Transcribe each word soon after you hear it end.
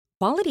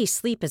Quality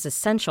sleep is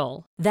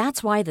essential.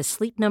 That's why the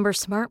Sleep Number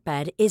Smart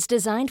Bed is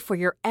designed for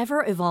your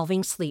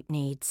ever-evolving sleep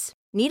needs.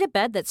 Need a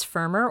bed that's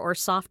firmer or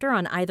softer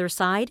on either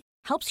side?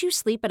 Helps you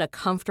sleep at a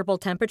comfortable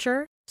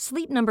temperature?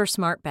 Sleep Number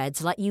Smart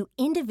Beds let you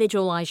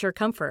individualize your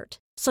comfort,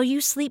 so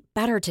you sleep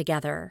better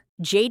together.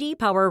 J.D.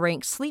 Power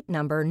ranks Sleep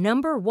Number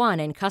number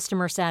 1 in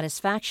customer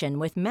satisfaction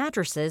with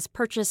mattresses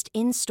purchased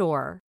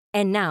in-store.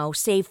 And now,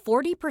 save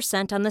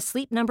 40% on the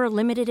Sleep Number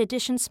Limited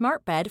Edition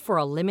Smart Bed for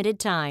a limited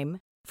time.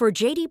 For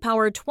J.D.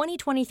 Power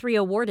 2023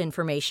 award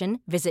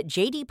information, visit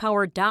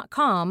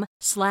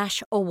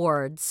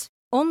jdpower.com/awards.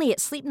 Only at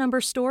Sleep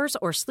Number stores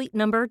or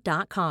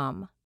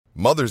sleepnumber.com.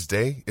 Mother's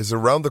Day is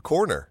around the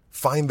corner.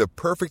 Find the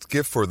perfect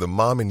gift for the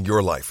mom in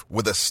your life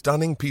with a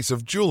stunning piece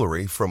of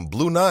jewelry from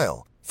Blue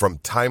Nile. From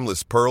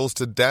timeless pearls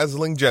to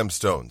dazzling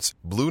gemstones,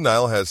 Blue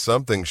Nile has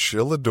something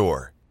she'll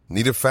adore.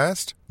 Need it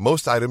fast?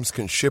 Most items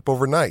can ship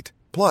overnight.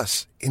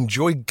 Plus,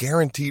 enjoy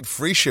guaranteed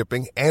free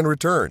shipping and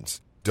returns.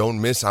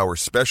 Don't miss our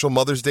special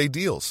Mother's Day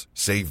deals.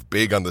 Save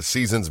big on the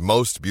season's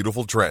most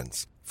beautiful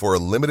trends. For a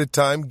limited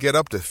time, get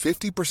up to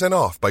 50%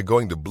 off by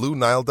going to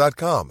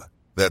BlueNile.com.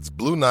 That's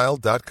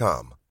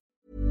BlueNile.com.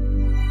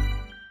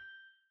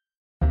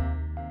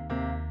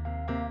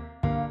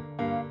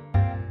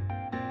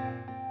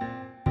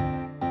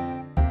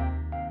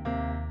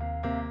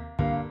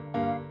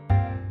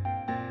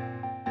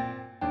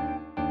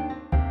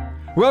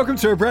 Welcome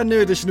to a brand new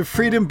edition of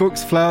Freedom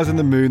Books, Flowers and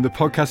the Moon, the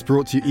podcast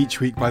brought to you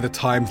each week by the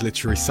Times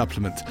Literary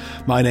Supplement.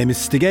 My name is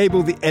Stig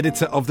Abel, the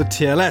editor of the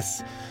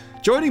TLS.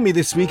 Joining me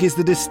this week is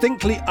the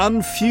distinctly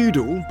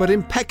unfeudal, but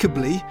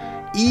impeccably,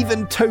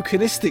 even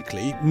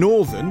tokenistically,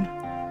 northern,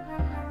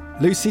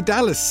 Lucy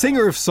Dallas,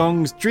 singer of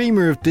songs,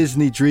 dreamer of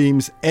Disney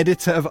dreams,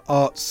 editor of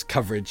arts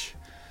coverage.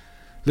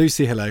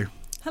 Lucy, hello.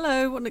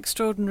 Hello, what an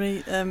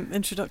extraordinary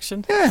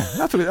introduction. Yeah,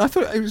 I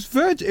thought it was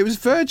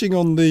verging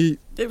on the...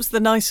 It was the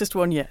nicest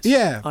one yet.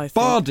 Yeah, I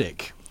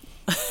bardic.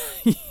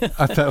 Yeah.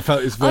 I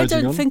felt it was verging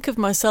on. I don't think of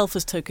myself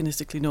as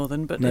tokenistically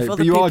northern, but if other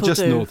but you people are just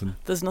do, northern.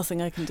 There's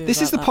nothing I can do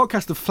This is the about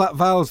podcast of flat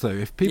vowels, though.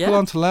 If people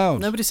aren't allowed...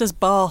 Nobody says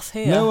Bath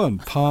here. No one.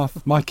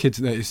 Bath. My kids...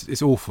 No,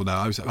 it's awful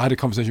now. I had a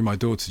conversation with my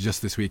daughter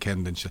just this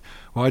weekend, and she said,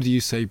 why do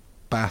you say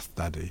Bath,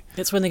 Daddy?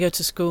 It's when they go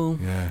to school.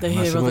 Yeah. They and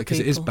hear I said, other because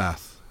people. it is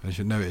Bath. And she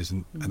said, no, it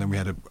isn't. And then we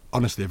had,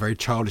 honestly, a very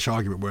childish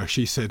argument where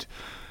she said,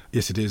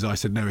 yes, it is. I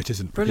said, no, it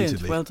isn't. Brilliant,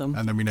 repeatedly. well done.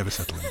 And then we never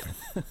settled anything.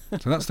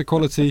 So that's the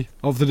quality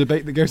of the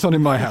debate that goes on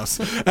in my house.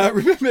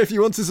 Remember, if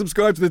you want to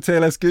subscribe to the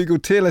TLS, Google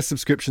TLS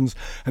subscriptions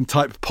and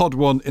type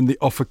POD1 in the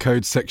offer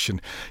code section.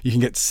 You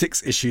can get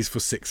 6 issues for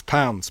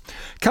 £6.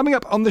 Coming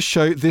up on the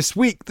show this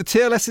week, the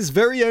TLS's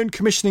very own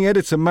commissioning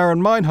editor, Maren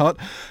Meinhardt,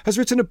 has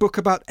written a book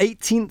about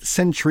 18th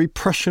century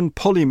Prussian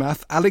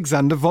polymath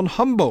Alexander von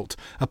Humboldt,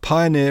 a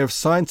pioneer of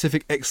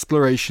scientific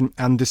exploration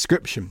and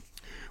description.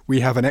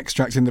 We have an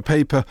extract in the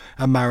paper,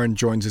 and Maren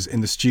joins us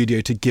in the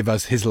studio to give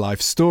us his life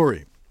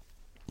story.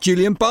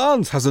 Julian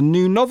Barnes has a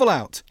new novel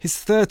out, his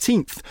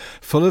 13th,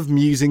 full of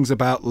musings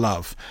about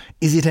love.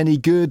 Is it any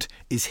good?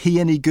 Is he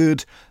any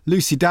good?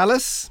 Lucy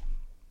Dallas,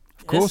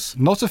 of course,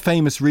 not a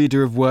famous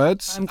reader of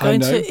words. I'm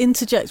going to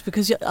interject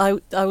because I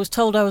was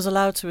told I was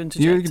allowed to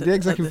interject. You're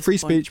exactly free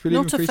speech.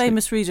 Not a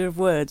famous reader of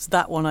words.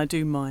 That one I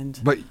do mind.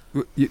 But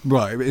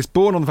right, it's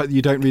born on the fact that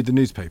you don't read the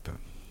newspaper.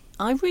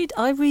 I read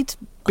my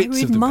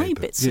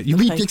bits of you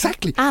the read paper.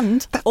 Exactly.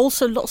 And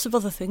also lots of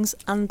other things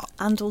and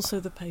also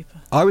the paper.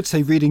 I would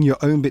say reading your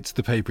own bits of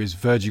the paper is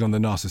verging on the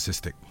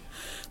narcissistic.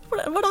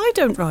 But I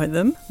don't write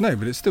them. No,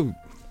 but it's still...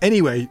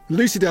 Anyway,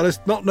 Lucy Dallas,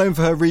 not known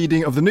for her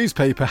reading of the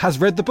newspaper, has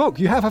read the book.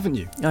 You have, haven't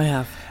you? I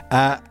have.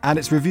 And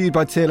it's reviewed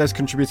by TLS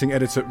contributing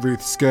editor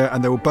Ruth Sker,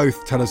 and they will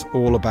both tell us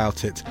all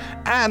about it.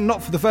 And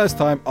not for the first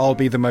time, I'll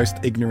be the most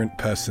ignorant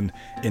person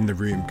in the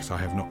room because I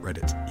have not read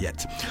it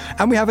yet.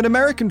 And we have an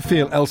American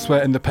feel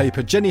elsewhere in the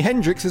paper. Jenny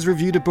Hendricks has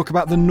reviewed a book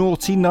about the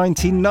naughty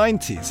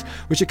 1990s,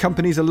 which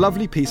accompanies a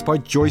lovely piece by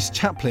Joyce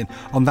Chaplin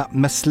on that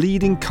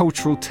misleading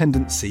cultural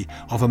tendency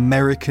of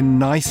American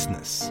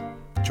niceness.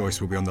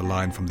 Joyce will be on the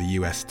line from the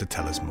US to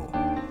tell us more.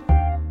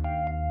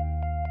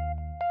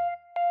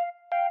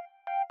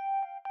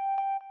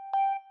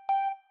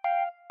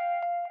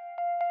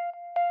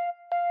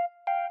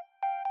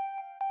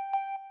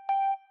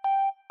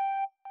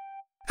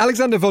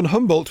 Alexander von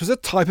Humboldt was a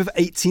type of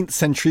 18th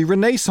century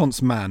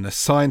Renaissance man, a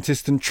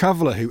scientist and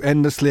traveller who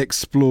endlessly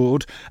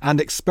explored and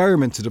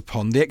experimented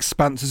upon the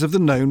expanses of the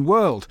known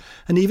world,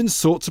 and even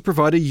sought to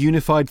provide a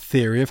unified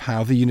theory of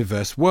how the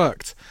universe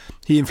worked.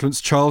 He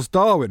influenced Charles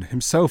Darwin,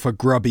 himself a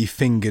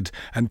grubby-fingered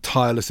and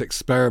tireless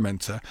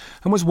experimenter,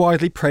 and was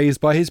widely praised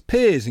by his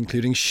peers,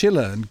 including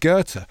Schiller and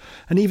Goethe,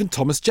 and even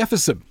Thomas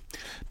Jefferson.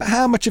 But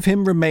how much of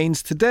him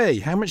remains today?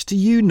 How much do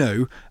you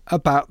know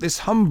about this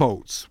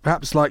Humboldt?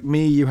 Perhaps like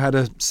me, you had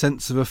a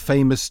sense of a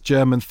famous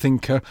German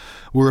thinker,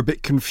 were a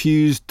bit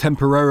confused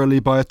temporarily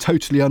by a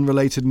totally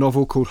unrelated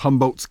novel called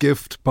Humboldt's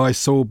Gift by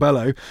Saul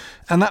Bellow,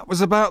 and that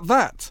was about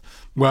that.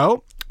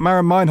 Well,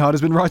 Maren Meinhardt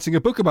has been writing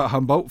a book about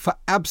Humboldt for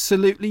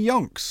absolutely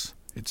yonks.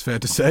 it's fair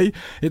to say.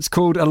 It's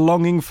called A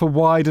Longing for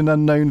Wide and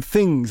Unknown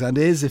Things and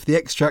is, if the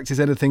extract is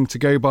anything to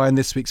go by in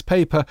this week's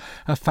paper,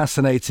 a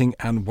fascinating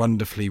and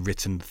wonderfully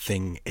written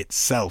thing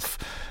itself.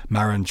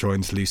 Maren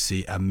joins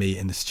Lucy and me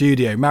in the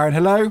studio. Maren,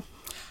 hello.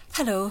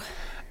 Hello.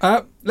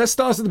 Let's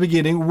start at the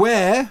beginning.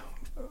 Where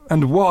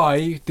and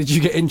why did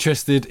you get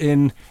interested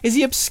in... Is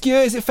he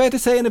obscure? Is it fair to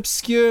say an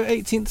obscure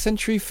 18th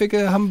century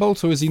figure,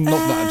 Humboldt, or is he not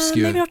that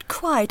obscure? Maybe not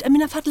quite. I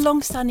mean, I've had a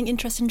long-standing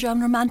interest in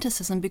German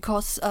Romanticism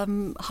because how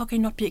can you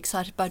not be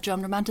excited by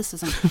German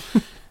Romanticism?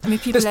 I mean,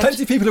 There's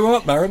plenty of people who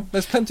aren't, Maren.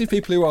 There's plenty of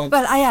people who aren't.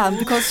 Well, I am,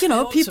 because,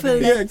 people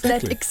exactly.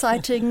 led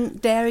exciting,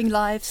 daring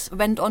lives,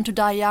 went on to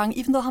die young,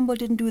 even though Humboldt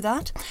didn't do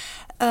that.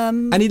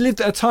 And he lived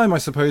at a time, I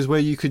suppose, where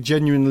you could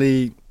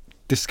genuinely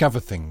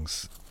discover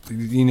things.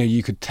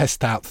 You could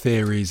test out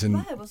theories and...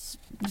 Well, it was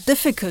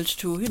difficult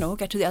to,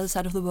 get to the other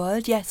side of the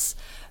world, yes.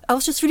 I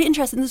was just really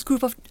interested in this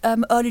group of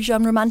early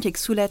German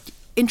romantics who led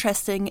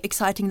interesting,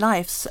 exciting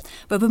lives,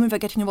 where women were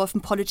getting involved in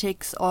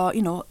politics or,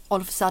 all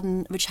of a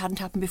sudden, which hadn't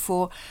happened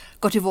before,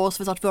 got divorced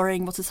without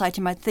worrying what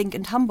society might think.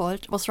 And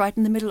Humboldt was right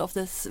in the middle of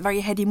this very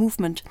heady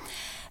movement.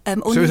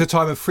 So it was a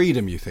time of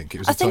freedom, you think?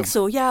 I think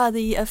so, yeah.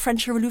 The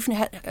French Revolution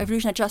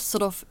had just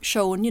sort of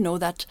shown,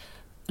 that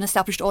an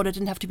established order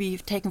didn't have to be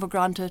taken for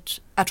granted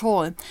at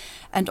all.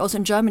 And also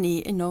in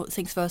Germany,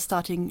 things were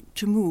starting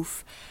to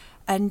move.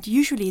 And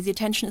usually the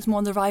attention is more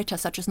on the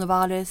writers, such as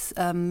Novalis,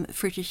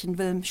 Friedrich and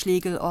Wilhelm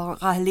Schlegel or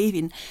Rahel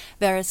Levin,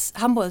 whereas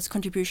Humboldt's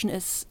contribution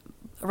is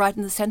right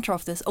in the centre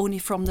of this, only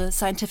from the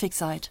scientific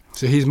side.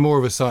 So he's more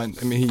of a science...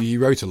 I mean, he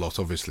wrote a lot,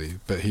 obviously,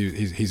 but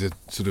he's a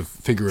sort of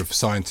figure of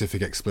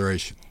scientific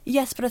exploration.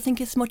 Yes, but I think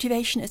his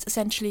motivation is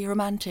essentially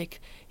romantic.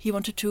 He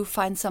wanted to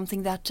find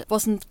something that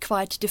wasn't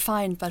quite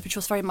defined, but which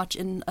was very much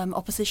in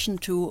opposition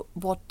to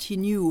what he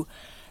knew,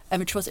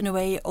 and which was, in a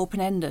way,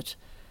 open-ended.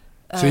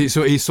 So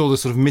he saw the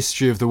sort of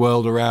mystery of the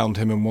world around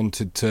him and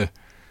wanted to,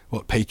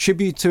 pay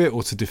tribute to it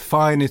or to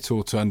define it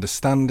or to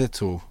understand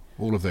it or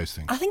all of those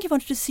things? I think he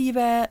wanted to see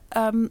where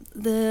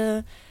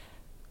the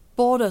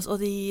borders or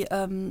the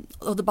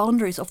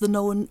boundaries of the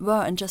known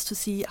were, and just to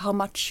see how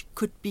much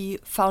could be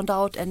found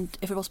out and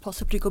if it was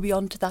possible to go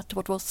beyond that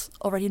what was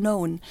already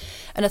known.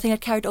 And I think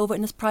that carried over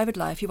in his private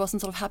life. He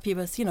wasn't sort of happy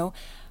with,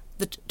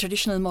 the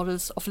traditional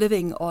models of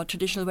living or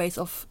traditional ways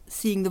of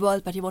seeing the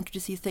world, but he wanted to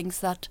see things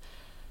that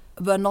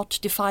were not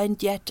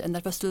defined yet and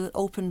that were still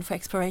open for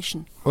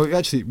exploration. Well,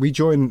 actually, we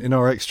join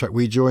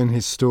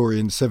his story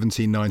in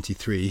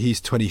 1793.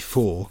 He's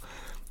 24,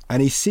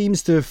 and he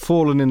seems to have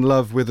fallen in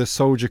love with a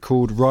soldier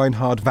called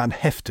Reinhard van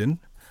Heften.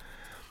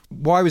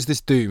 Why was this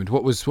doomed?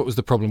 What was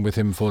the problem with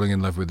him falling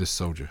in love with this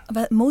soldier?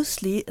 But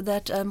mostly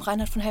that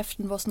Reinhard von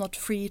Heften was not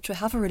free to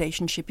have a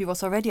relationship. He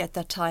was already at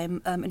that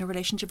time in a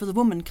relationship with a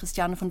woman,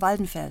 Christiane von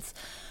Waldenfels,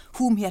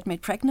 whom he had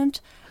made pregnant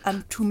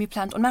and whom he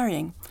planned on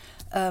marrying.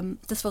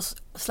 This was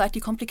slightly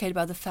complicated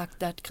by the fact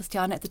that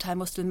Christiane at the time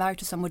was still married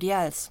to somebody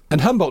else.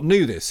 And Humboldt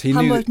knew this.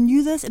 Humboldt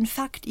knew this. In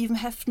fact, even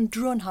Heften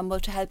drew on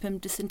Humboldt to help him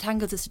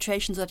disentangle the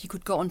situation so that he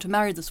could go on to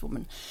marry this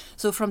woman.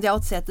 So from the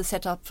outset, the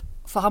setup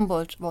for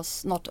Humboldt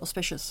was not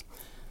auspicious.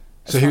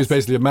 So he was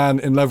basically a man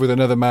in love with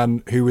another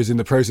man who was in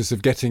the process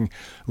of getting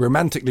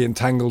romantically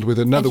entangled with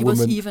another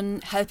woman. And he was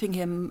even helping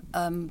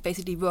him,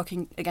 basically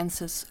working against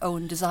his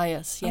own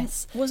desires,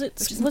 yes. Was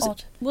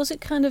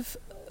it kind of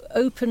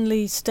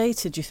openly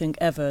stated, do you think,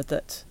 ever,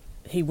 that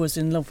he was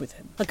in love with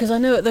him? Because I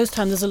know at those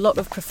times there's a lot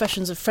of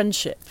professions of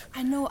friendship.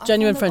 I know.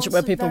 Genuine friendship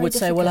where people would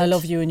say, well, I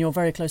love you and you're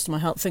very close to my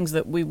heart, things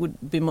that we would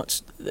be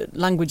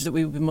language that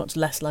we would be much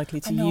less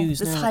likely to use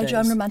this nowadays. High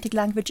German romantic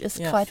language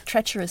is quite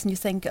treacherous, and you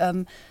think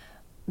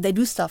they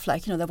do stuff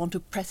like, they want to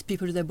press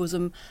people to their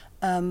bosom.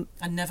 And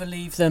never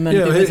leave them and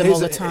be with them all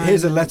the time.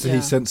 Here's a letter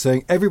he sent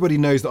saying, everybody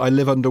knows that I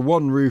live under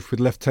one roof with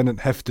Lieutenant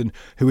Heften,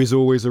 who is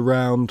always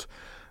around.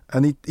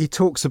 And he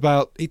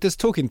does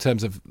talk in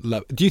terms of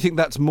love. Do you think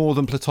that's more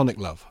than platonic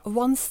love?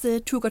 Once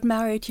the two got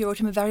married, he wrote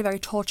him a very, very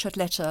tortured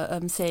letter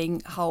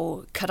saying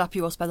how cut up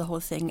he was by the whole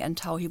thing and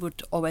how he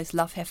would always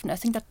love Heften. I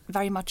think that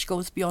very much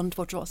goes beyond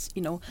what was,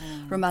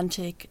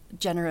 romantic,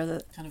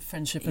 general... kind of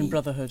friendship and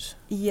brotherhood.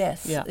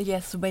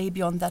 Yes, way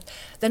beyond that.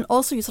 Then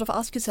also you sort of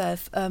ask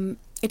yourself,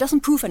 it doesn't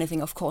prove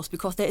anything, of course,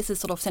 because there is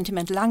this sort of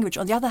sentimental language.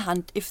 On the other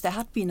hand, if there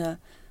had been a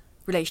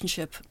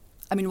relationship,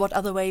 I mean, what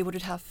other way would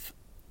it have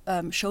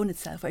shown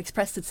itself or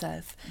expressed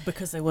itself?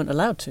 Because they weren't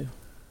allowed to.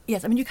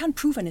 Yes, I mean, you can't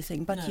prove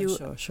anything, but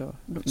Sure.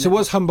 So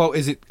was Humboldt?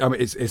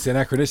 It's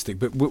anachronistic,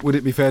 but would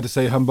it be fair to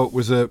say Humboldt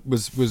was gay?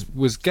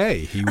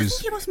 I think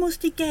he was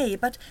mostly gay,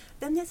 but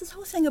then there's this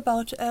whole thing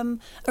about a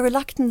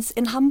reluctance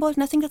in Humboldt,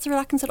 and I think that's a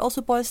reluctance that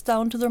also boils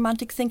down to the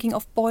romantic thinking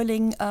of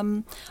boiling,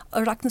 a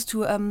reluctance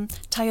to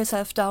tie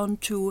yourself down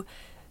to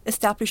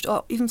established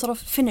or even sort of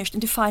finished and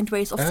defined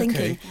ways of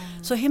thinking.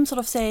 So him sort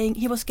of saying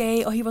he was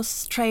gay or he was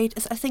straight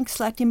is, I think,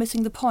 slightly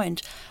missing the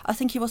point. I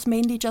think he was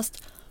mainly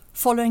just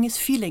following his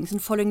feelings and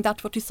following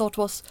that what he thought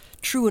was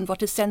true and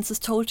what his senses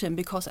told him,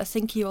 because I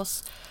think he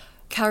was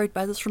carried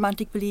by this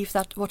romantic belief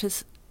that what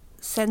his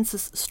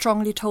senses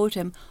strongly told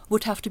him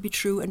would have to be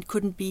true and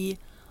couldn't be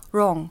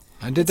wrong.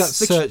 And did that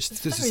search...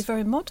 It's very,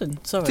 very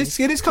modern. Sorry. It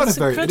is kind of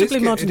very... incredibly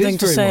modern it is thing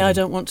to very say, modern. I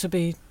don't want to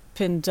be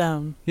pinned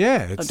down.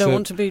 Yeah. I don't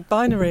want to be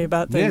binary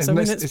about things. Yeah, I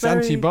mean, it's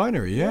very...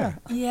 anti-binary, yeah.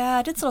 Yeah,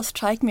 it did sort of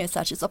strike me as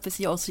such. It's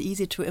obviously also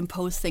easy to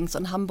impose things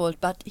on Humboldt,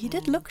 but he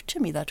did look to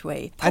me that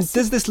way. And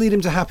does this lead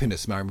him to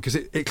happiness, Marion? Because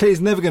it clearly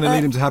is never going to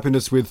lead him to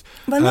happiness with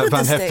well, not at Van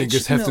this Heften, stage,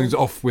 because Hefting's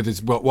off with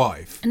his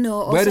wife. No,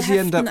 also Where does he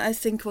end up? Heften, I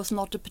think, was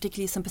not a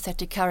particularly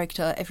sympathetic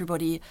character.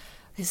 Everybody...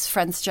 His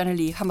friends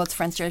generally, Humboldt's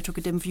friends generally took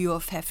a dim view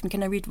of Heften.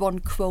 Can I read one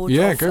quote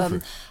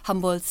of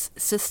Humboldt's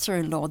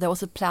sister-in-law? There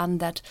was a plan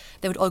that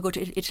they would all go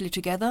to Italy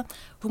together.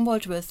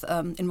 Humboldt with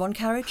in one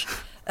carriage,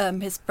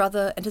 his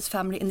brother and his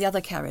family in the other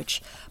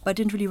carriage. But it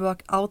didn't really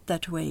work out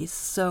that way.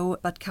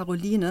 But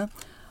Caroline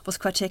was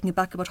quite taken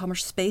aback about how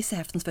much space the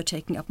Heftens were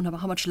taking up and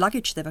how much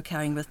luggage they were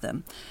carrying with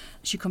them.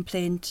 She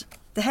complained,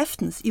 the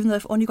Heftens, even though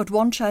they've only got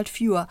one child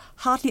fewer,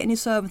 hardly any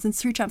servants and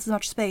 3 times as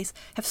much space,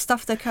 have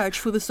stuffed their carriage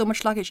full with so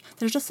much luggage,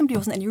 there just simply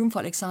wasn't any room for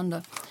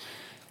Alexander.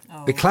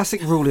 The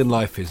classic rule in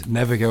life is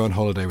never go on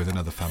holiday with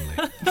another family.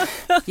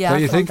 Yeah,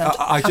 Don't you think?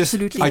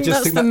 Absolutely. I just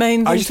that's think the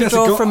main thing to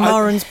draw from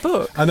Maren's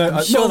book. I know.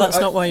 I'm sure that's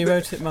not why you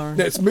wrote it, Maren.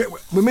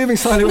 We're moving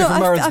slightly away from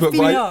Maren's book,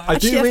 but I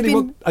do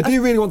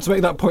really want to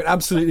make that point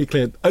absolutely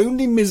clear.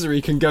 Only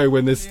misery can go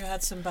when there's... You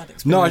had some bad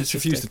experiences. No, I just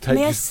refuse to take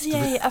this.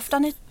 Yes, I've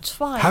done it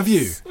twice. Have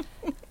you?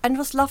 And it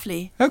was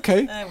lovely.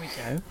 Okay. There we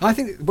go. I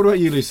think... What about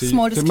you, Lucy?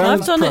 Small disclaimer.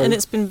 I've done it and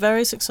it's been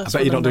very successful. I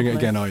bet you're not doing it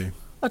again, are you?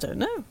 I don't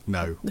know.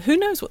 No. Who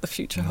knows what the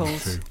future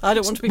holds? True. I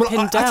don't want to be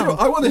pinned down.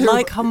 I want to hear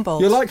like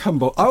Humboldt. You're like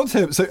Humboldt. I want to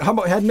hear. So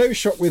Humboldt had no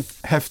shot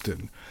with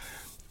Heften.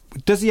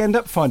 Does he end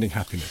up finding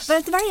happiness? But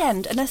at the very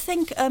end, and I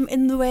think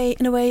in a way,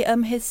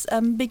 his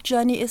big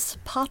journey is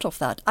part of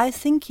that. I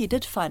think he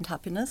did find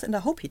happiness, and I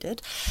hope he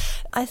did.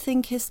 I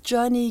think his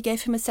journey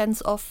gave him a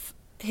sense of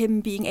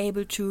him being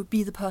able to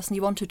be the person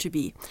he wanted to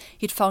be.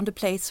 He'd found a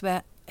place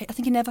where I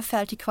think he never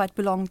felt he quite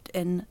belonged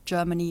in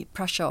Germany,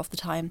 Prussia of the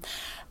time.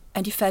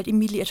 And he felt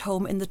immediately at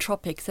home in the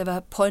tropics. There were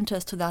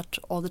pointers to that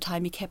all the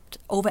time. He kept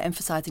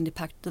overemphasizing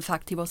the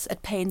fact he was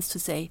at pains to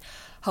say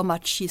how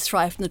much he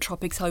thrived in the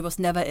tropics, how he was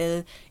never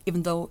ill,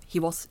 even though he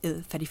was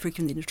ill fairly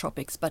frequently in the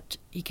tropics. But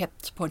he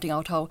kept pointing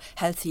out how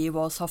healthy he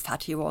was, how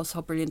fat he was,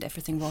 how brilliant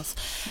everything was.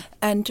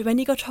 And when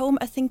he got home,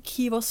 I think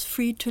he was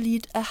free to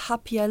lead a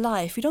happier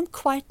life. We don't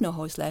quite know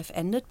how his life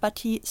ended, but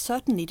he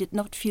certainly did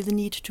not feel the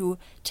need to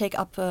take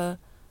up a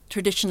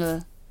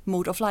traditional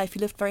mode of life. He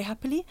lived very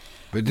happily.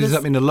 But does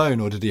that mean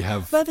alone, or did he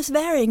have... Well, with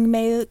varying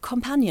male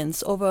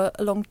companions over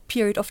a long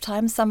period of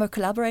time. Some were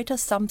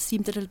collaborators, some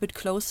seemed a little bit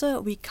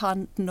closer. We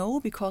can't know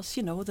because,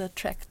 the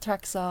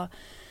tracks are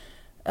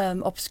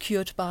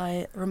obscured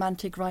by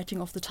romantic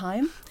writing of the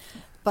time.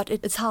 But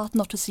it's hard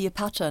not to see a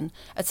pattern.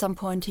 At some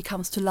point he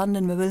comes to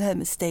London where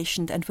Wilhelm is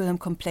stationed, and Wilhelm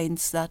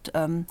complains that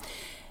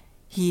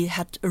he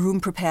had a room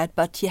prepared,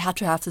 but he had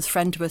to have this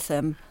friend with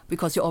him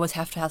because you always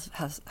have to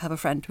have a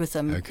friend with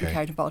them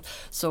carried about.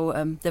 So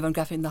they weren't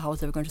gathering in the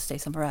house; they were going to stay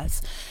somewhere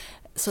else.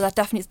 So that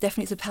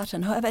definitely is a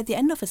pattern. However, at the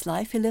end of his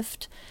life, he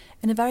lived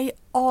in a very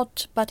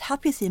odd but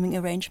happy-seeming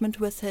arrangement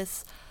with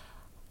his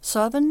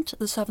servant,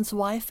 the servant's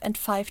wife, and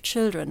 5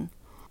 children.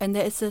 And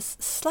there is this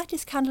slightly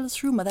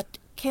scandalous rumor that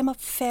came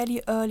up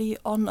fairly early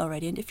on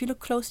already. And if you look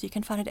closely, you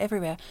can find it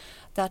everywhere,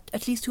 that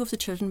at least 2 of the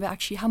children were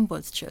actually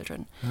Humboldt's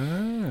children.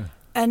 Ah.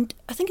 And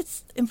I think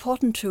it's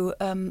important to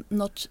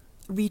not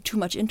read too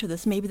much into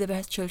this. Maybe they were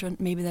his children,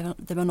 maybe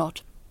they were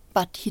not.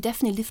 But he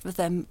definitely lived with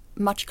them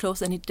much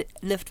closer than he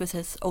lived with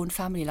his own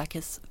family, like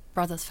his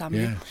brother's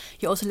family. Yeah.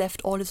 He also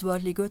left all his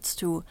worldly goods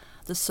to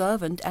the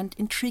servant. And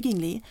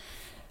intriguingly,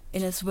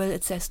 in his will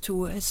it says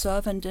to his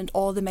servant and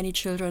all the many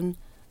children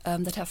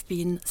that have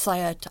been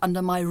sired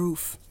under my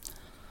roof.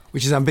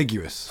 Which is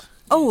ambiguous.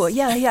 Oh,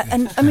 yeah.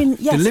 And I mean,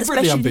 yes,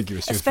 deliberately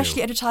ambiguous,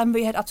 especially at a time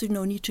where he had absolutely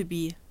no need to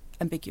be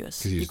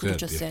ambiguous. He could have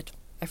just said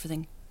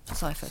everything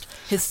deciphered.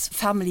 His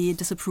family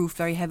disapproved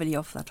very heavily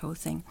of that whole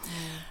thing.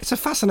 It's a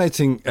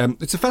fascinating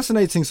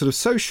sort of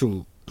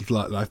social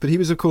life, but he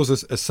was, of course,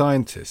 a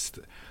scientist.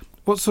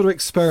 What sort of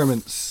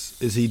experiments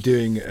is he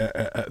doing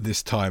at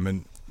this time?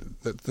 And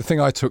the thing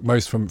I took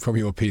most from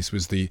your piece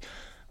was the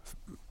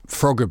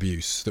frog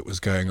abuse that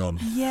was going on.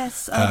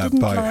 Yes, I didn't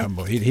by like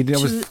Humboldt. You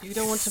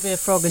don't want to be a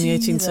frog in the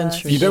 18th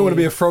century. You don't want to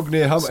be a frog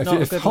near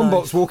Humboldt. If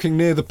Humboldt's walking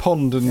near the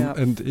pond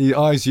and he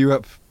eyes you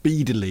up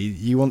beadily,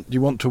 you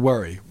want to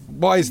worry.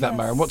 Why is that,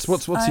 Maren? What's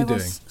he doing?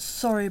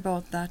 Sorry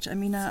about that. I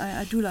mean,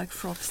 I do like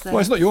frogs. Well,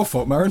 it's not your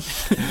fault, Maren.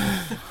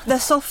 They're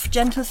soft,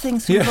 gentle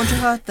things. You don't want to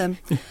hurt them.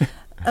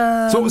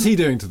 So what was he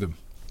doing to them?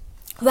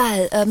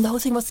 Well, the whole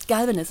thing was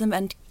galvanism,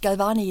 and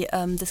Galvani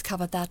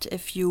discovered that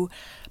if you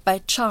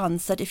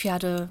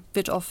had a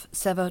bit of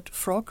severed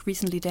frog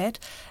recently dead,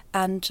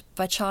 and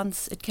by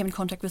chance it came in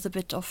contact with a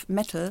bit of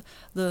metal,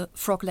 the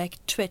frog leg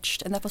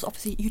twitched, and that was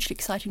obviously hugely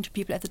exciting to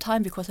people at the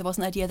time because there was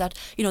an idea that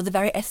the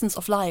very essence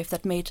of life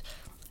that made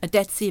a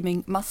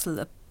dead-seeming muscle,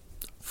 a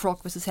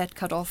frog with his head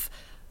cut off,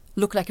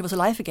 look like it was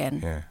alive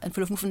again, Yeah. and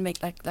full of movement,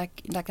 make like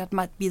that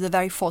might be the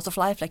very force of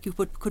life. Like you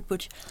could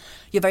put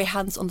your very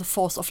hands on the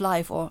force of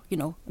life, or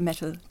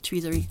metal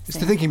tweezery. It's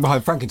the thinking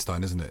behind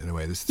Frankenstein, isn't it, in a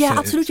way? Yeah,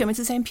 absolutely. I mean, it's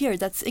the same period.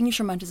 That's English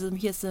Romanticism.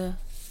 Here's the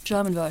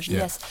German version.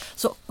 Yeah. Yes.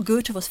 So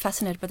Goethe was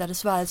fascinated by that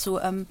as well.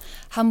 So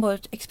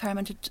Humboldt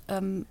experimented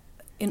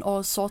in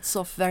all sorts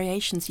of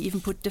variations. He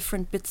even put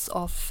different bits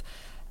of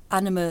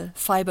animal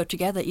fiber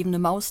together. Even the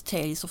mouse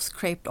tail, he sort of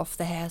scraped off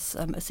the hairs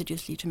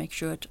assiduously to make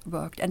sure it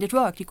worked, and it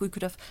worked. He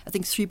could have, I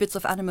think, 3 bits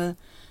of animal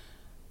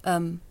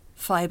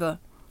fiber,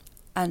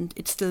 and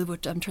it still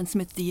would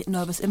transmit the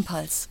nervous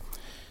impulse.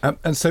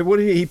 And so what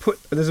he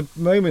put, there's a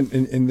moment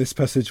in this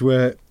passage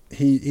where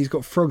he's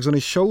got frogs on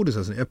his shoulders,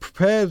 hasn't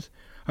he?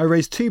 I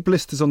raised 2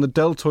 blisters on the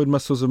deltoid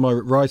muscles of my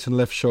right and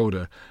left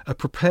shoulder. A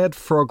prepared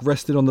frog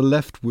rested on the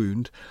left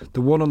wound.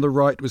 The one on the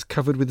right was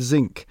covered with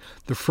zinc.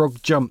 The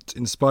frog jumped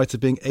in spite of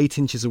being 8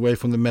 inches away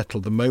from the metal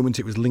the moment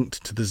it was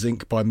linked to the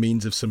zinc by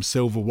means of some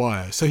silver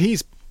wire. So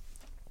he's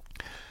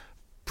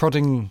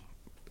prodding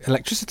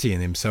electricity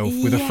in himself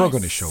with a frog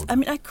on his shoulder. I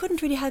mean, I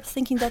couldn't really help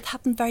thinking that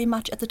happened very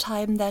much at the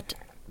time that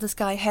this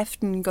guy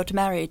Hefton got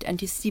married, and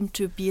he seemed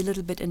to be a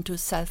little bit into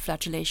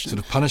self-flagellation. Sort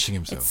of punishing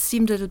himself. It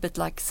seemed a little bit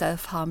like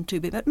self-harm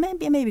too, but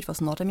maybe it was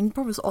not. I mean,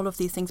 probably it was all of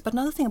these things. But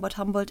another thing about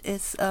Humboldt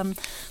is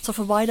sort of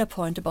a wider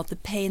point about the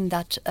pain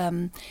that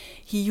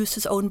he used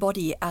his own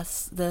body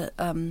as the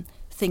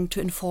thing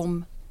to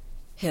inform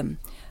him.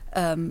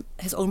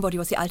 His own body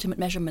was the ultimate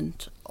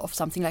measurement of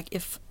something. Like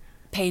if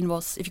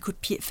you could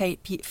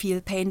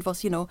feel pain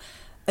was,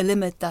 a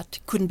limit that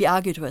couldn't be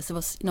argued with. It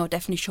was,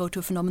 definitely showed to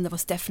a phenomenon that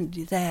was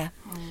definitely there.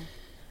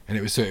 And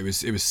it was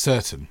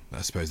certain,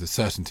 I suppose, the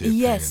certainty of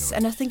yes, pain.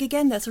 And I think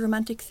again there's a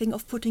romantic thing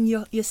of putting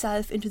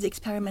yourself into the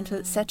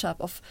experimental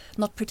setup, of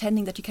not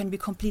pretending that you can be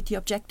completely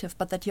objective,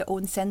 but that your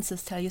own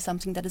senses tell you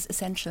something that is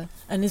essential.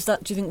 And is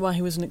that, do you think, why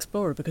he was an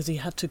explorer? Because he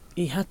had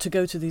to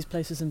go to these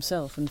places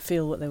himself and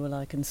feel what they were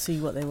like and see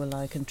what they were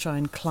like and try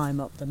and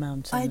climb up the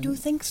mountain. I do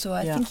think so.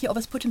 I think he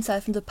always put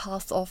himself in the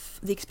path of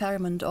the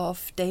experiment,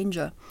 of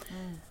danger.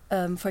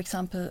 For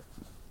example,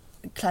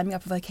 climbing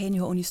up a volcano, he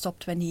only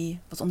stopped when he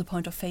was on the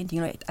point of fainting.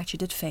 It actually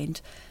did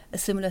faint. A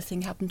similar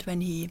thing happened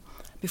when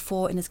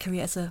before in his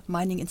career as a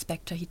mining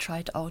inspector, he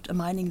tried out a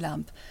mining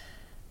lamp,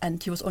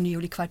 and he was only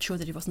really quite sure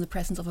that he was in the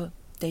presence of a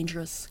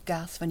dangerous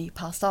gas when he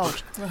passed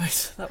out.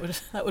 Right,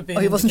 that would be.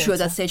 Or he wasn't sure at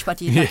that stage, but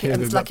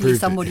luckily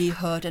somebody it.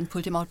 heard and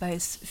pulled him out by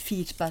his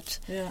feet. But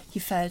he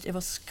felt it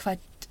was quite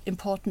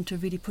important to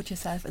really put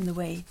yourself in the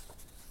way.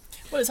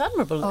 Well, it's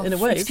admirable in a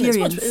way.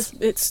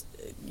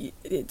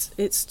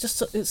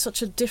 It's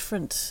such a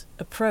different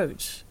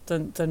approach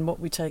than what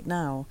we take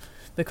now,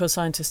 because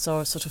scientists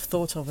are sort of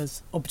thought of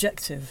as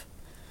objective,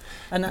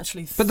 and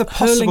actually. But the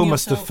possible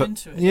must have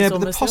felt. Yeah,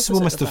 but the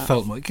possible must have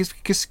felt more,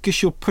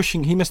 because you're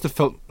pushing. He must have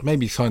felt.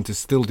 Maybe scientists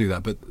still do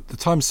that, but at the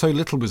time so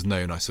little was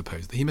known. I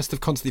suppose that he must have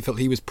constantly felt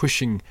he was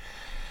pushing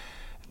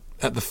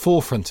at the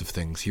forefront of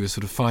things. He was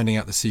sort of finding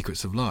out the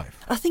secrets of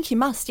life. I think he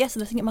must, yes,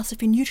 and I think it must have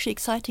been hugely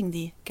exciting,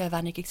 the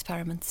galvanic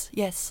experiments,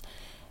 yes.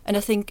 And I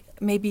think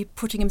maybe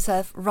putting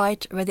himself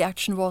right where the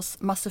action was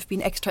must have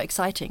been extra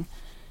exciting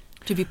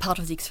to be part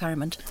of the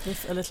experiment.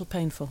 If a little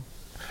painful.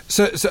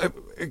 So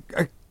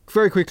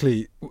very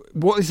quickly,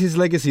 what is his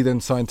legacy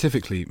then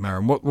scientifically,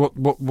 Maren?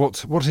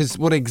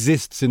 What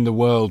exists in the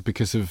world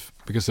because of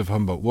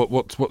Humboldt?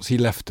 What's he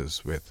left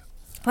us with?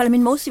 Well, I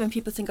mean, mostly when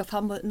people think of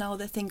Humboldt now,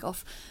 they think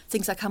of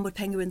things like Humboldt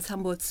penguins,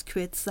 Humboldt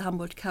squids, the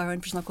Humboldt current,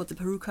 which is now called the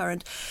Peru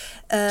current.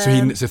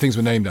 So things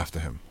were named after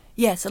him?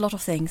 Yes, a lot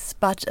of things.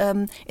 But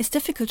it's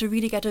difficult to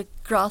really get a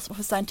grasp of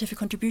his scientific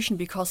contribution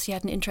because he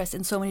had an interest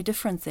in so many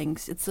different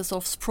things. It's a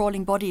sort of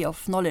sprawling body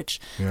of knowledge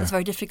that's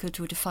very difficult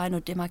to define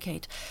or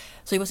demarcate.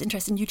 So he was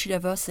interested in hugely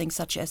diverse things,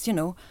 such as,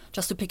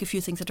 just to pick a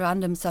few things at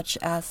random, such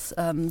as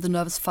the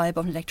nervous fiber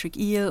of an electric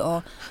eel,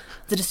 or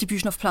the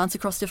distribution of plants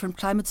across different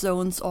climate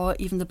zones, or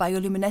even the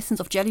bioluminescence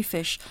of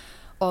jellyfish,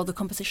 or the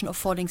composition of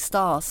falling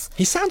stars.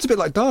 He sounds a bit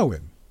like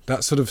Darwin.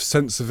 That sort of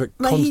sense of it,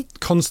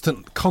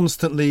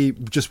 constantly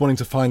just wanting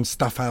to find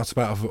stuff out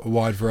about a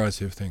wide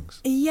variety of things.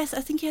 Yes,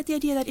 I think he had the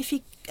idea that if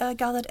he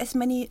gathered as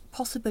many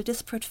possible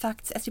disparate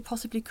facts as he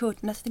possibly could,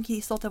 and I think he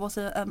thought there was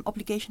an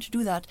obligation to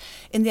do that,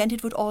 in the end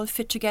it would all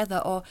fit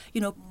together, or,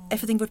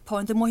 everything would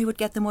point, the more he would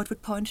get, the more it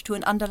would point to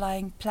an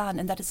underlying plan,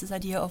 and that is his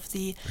idea of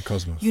the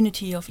cosmos.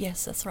 Unity of,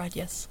 yes, that's right,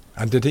 yes.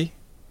 And did he?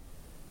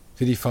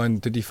 Did he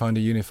find a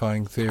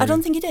unifying theory? I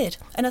don't think he did.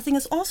 And I think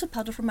it's also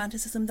part of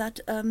Romanticism that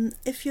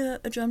if you're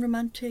a German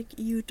Romantic,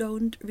 you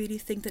don't really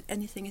think that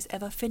anything is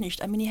ever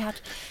finished. I mean, he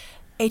had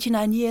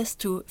 89 years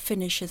to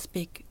finish his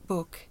big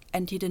book,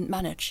 and he didn't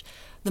manage.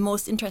 The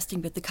most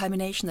interesting bit, the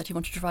culmination that he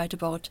wanted to write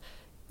about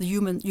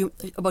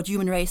about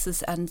human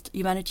races and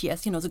humanity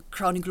as, the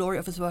crowning glory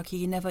of his work,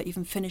 he never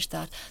even finished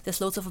that.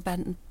 There's loads of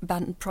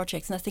abandoned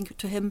projects. And I think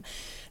to him,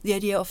 the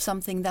idea of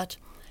something that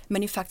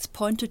many facts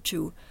pointed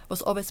to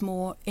was always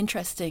more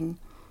interesting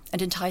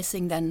and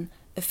enticing than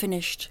a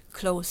finished,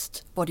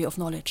 closed body of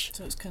knowledge.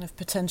 So it's kind of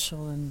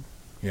potential and...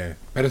 Yeah,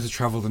 better to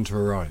travel than to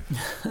arrive.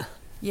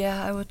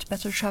 Yeah, I would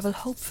better travel,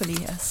 hopefully,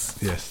 yes.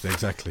 Yes,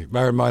 exactly.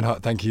 Maren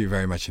Meinhardt, thank you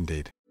very much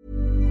indeed.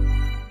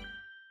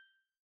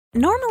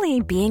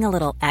 Normally, being a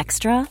little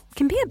extra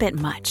can be a bit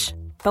much.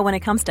 But when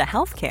it comes to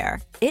healthcare,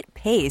 it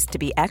pays to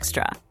be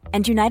extra.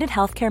 And United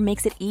Healthcare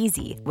makes it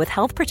easy with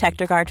Health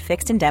Protector Guard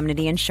fixed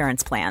indemnity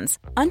insurance plans.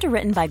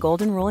 Underwritten by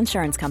Golden Rule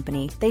Insurance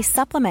Company, they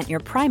supplement your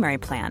primary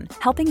plan,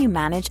 helping you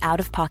manage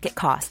out-of-pocket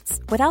costs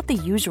without the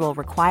usual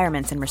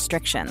requirements and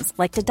restrictions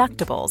like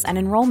deductibles and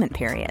enrollment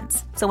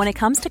periods. So when it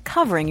comes to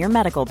covering your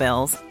medical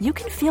bills, you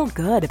can feel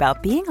good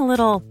about being a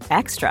little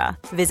extra.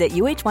 Visit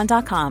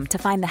uh1.com to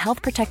find the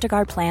Health Protector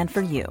Guard plan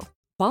for you.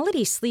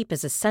 Quality sleep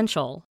is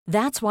essential.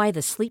 That's why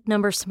the Sleep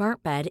Number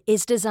Smart Bed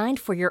is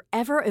designed for your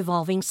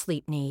ever-evolving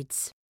sleep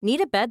needs.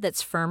 Need a bed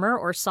that's firmer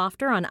or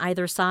softer on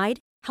either side?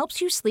 Helps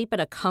you sleep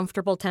at a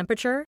comfortable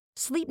temperature?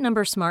 Sleep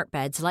Number Smart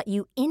Beds let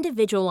you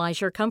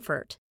individualize your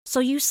comfort, so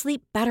you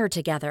sleep better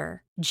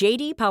together.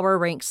 J.D. Power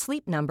ranks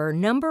Sleep Number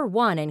number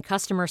 1 in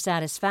customer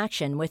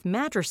satisfaction with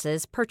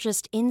mattresses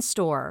purchased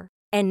in-store.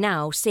 And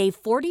now save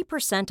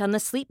 40% on the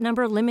Sleep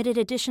Number Limited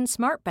Edition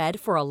Smart Bed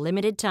for a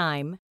limited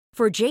time.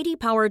 For J.D.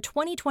 Power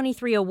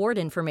 2023 award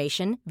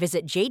information,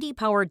 visit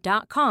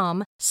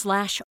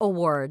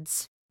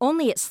jdpower.com/awards.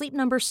 Only at Sleep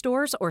Number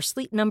stores or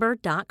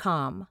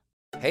sleepnumber.com.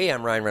 Hey,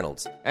 I'm Ryan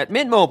Reynolds. At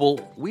Mint Mobile,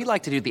 we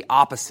like to do the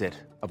opposite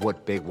of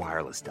what Big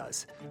Wireless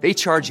does. They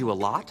charge you a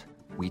lot,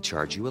 we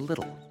charge you a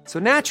little. So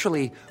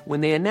naturally,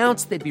 when they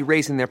announced they'd be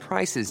raising their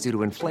prices due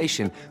to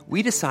inflation,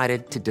 we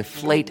decided to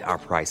deflate our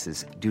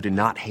prices due to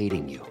not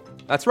hating you.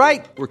 That's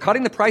right. We're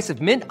cutting the price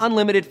of Mint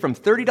Unlimited from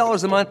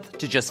 $30 a month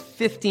to just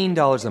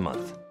 $15 a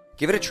month.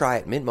 Give it a try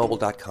at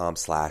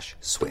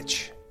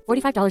mintmobile.com/switch.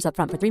 $45 up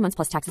front for 3 months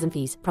plus taxes and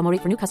fees. Promo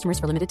rate for new customers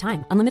for limited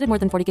time. Unlimited more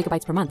than 40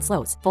 gigabytes per month.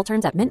 Slows full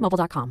terms at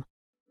mintmobile.com.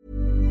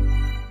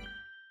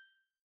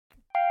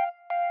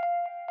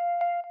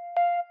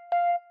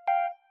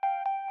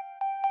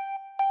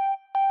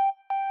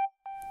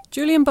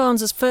 Julian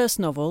Barnes's first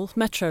novel,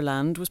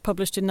 Metroland, was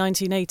published in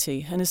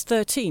 1980, and his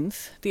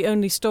 13th, The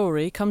Only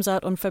Story, comes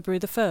out on February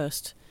the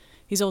 1st.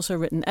 He's also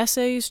written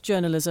essays,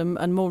 journalism,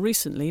 and more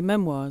recently,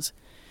 memoirs.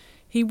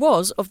 He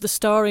was of the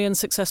starry and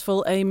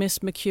successful Amis,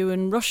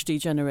 McEwan, Rushdie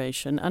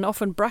generation, and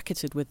often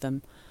bracketed with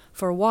them.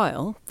 For a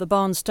while, the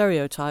Barnes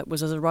stereotype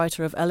was as a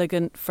writer of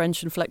elegant,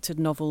 French-inflected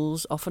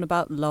novels, often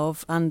about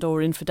love and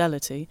or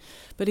infidelity,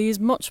 but he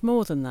is much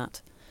more than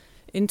that.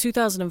 In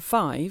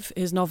 2005,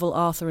 his novel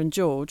Arthur and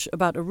George,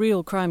 about a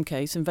real crime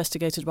case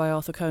investigated by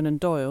Arthur Conan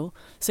Doyle,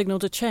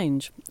 signalled a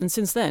change, and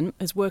since then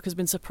his work has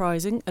been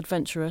surprising,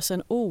 adventurous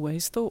and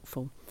always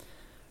thoughtful.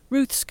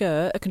 Ruth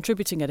Skerr, a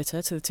contributing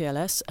editor to the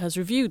TLS, has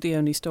reviewed The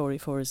Only Story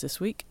for us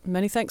this week.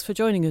 Many thanks for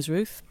joining us,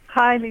 Ruth.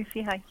 Hi,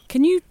 Lucy. Hi.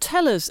 Can you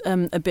tell us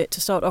a bit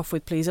to start off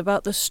with, please,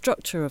 about the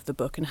structure of the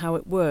book and how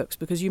it works?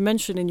 Because you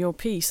mentioned in your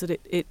piece that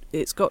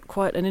it's got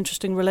quite an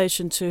interesting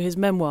relation to his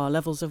memoir,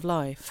 Levels of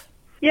Life.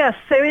 Yes,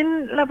 so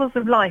in Levels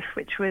of Life,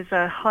 which was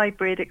a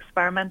hybrid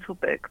experimental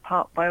book,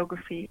 part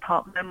biography,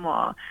 part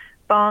memoir,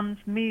 Barnes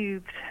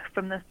moved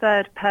from the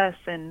third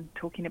person,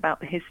 talking about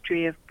the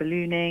history of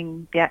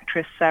ballooning, the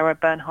actress Sarah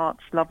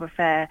Bernhardt's love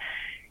affair,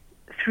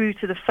 through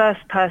to the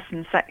first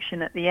person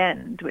section at the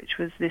end, which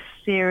was this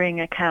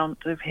searing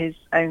account of his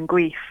own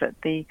grief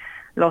at the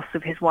loss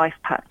of his wife,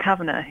 Pat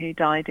Kavanagh, who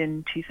died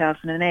in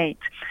 2008.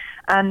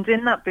 And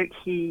in that book,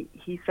 he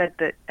said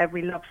that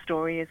every love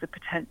story is a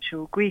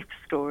potential grief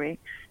story.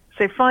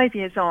 So 5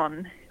 years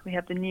on, we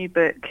have the new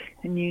book,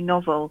 a new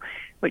novel,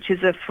 which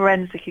is a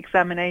forensic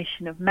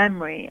examination of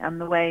memory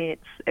and the way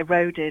it's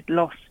eroded,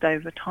 lost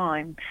over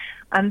time.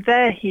 And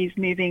there he's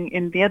moving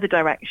in the other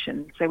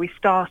direction. So we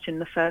start in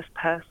the first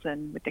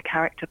person with the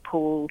character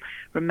Paul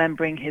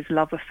remembering his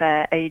love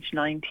affair, age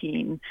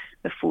 19,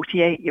 the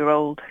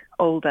 48-year-old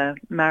older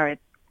married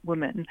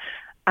woman.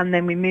 And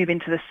then we move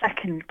into the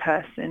second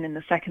person in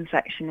the second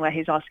section where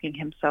he's asking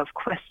himself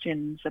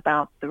questions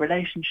about the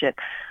relationship.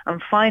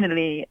 And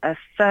finally, a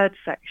third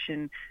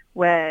section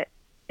where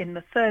in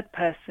the third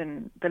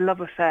person, the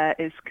love affair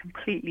is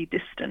completely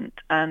distant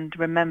and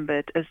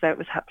remembered as though it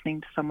was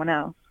happening to someone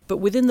else. But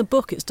within the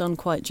book, it's done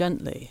quite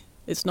gently.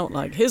 It's not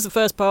like, here's the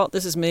first part,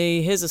 this is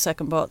me, here's the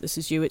second part, this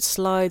is you. It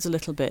slides a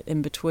little bit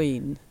in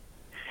between.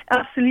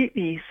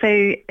 Absolutely.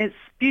 So it's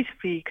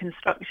beautifully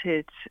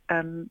constructed,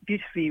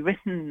 beautifully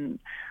written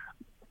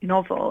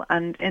novel.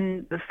 And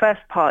in the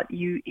first part,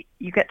 you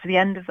get to the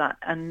end of that,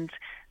 and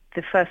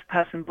the first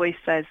person voice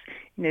says,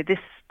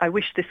 I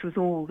wish this was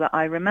all that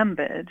I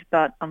remembered,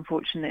 but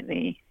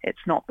unfortunately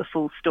it's not the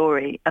full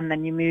story. And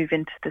then you move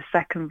into the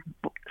second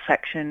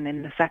section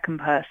in the second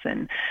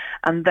person,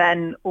 and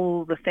then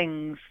all the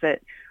things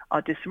that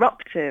are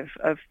disruptive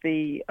of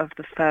the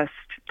first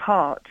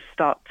part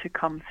start to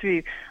come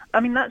through.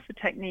 I mean, that's a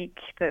technique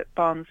that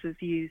Barnes has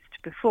used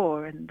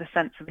before, and the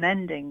sense of an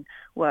ending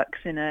works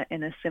in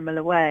a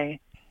similar way.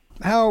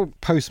 How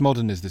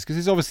postmodern is this?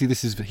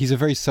 Because he's a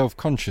very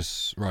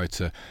self-conscious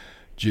writer,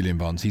 Julian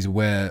Barnes. He's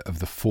aware of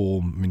the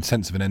form. I mean,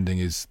 Sense of an Ending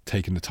is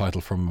taking the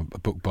title from a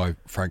book by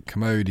Frank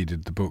Kermode. He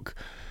did the book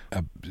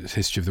a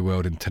history of the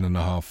world in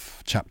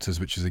 10.5 chapters,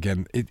 which is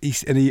again,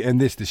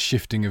 this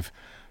shifting of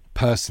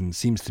person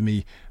seems to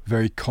me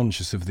very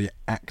conscious of the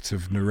act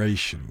of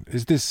narration.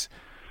 Does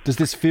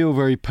this feel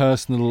very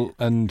personal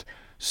and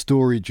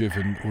story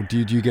driven, or do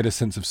you get a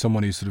sense of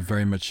someone who sort of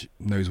very much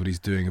knows what he's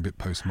doing, a bit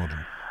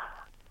postmodern?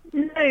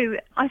 No,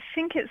 I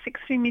think it's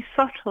extremely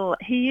subtle.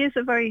 He is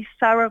a very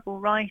cerebral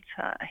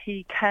writer.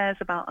 He cares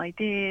about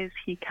ideas,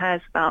 he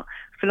cares about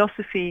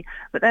philosophy,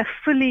 but they're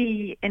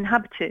fully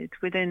inhabited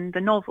within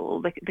the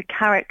novel. The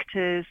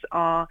characters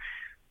are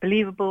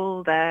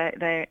believable,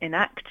 they're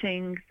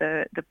enacting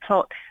the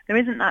plot. There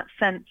isn't that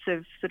sense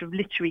of sort of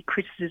literary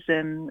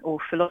criticism or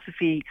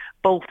philosophy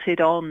bolted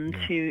on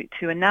to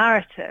a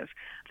narrative.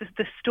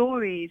 The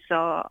stories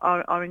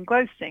are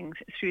engrossing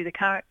through the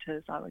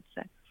characters, I would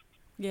say.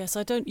 Yes,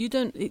 you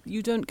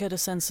don't get a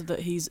sense of that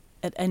he's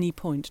at any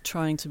point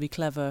trying to be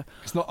clever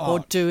or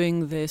Arch.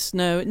 doing this.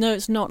 No,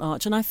 it's not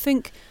Arch. And I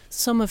think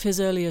some of his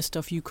earlier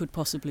stuff you could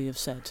possibly have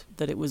said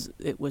that it was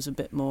a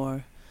bit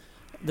more.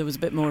 There was a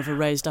bit more of a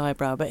raised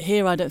eyebrow, but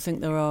here I don't think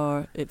there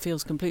are. It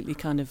feels completely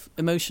kind of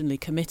emotionally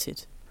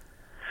committed.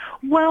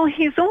 Well,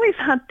 he's always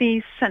had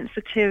these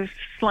sensitive,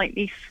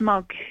 slightly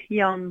smug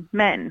young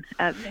men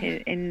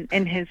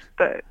in his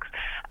books.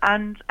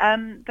 And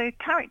the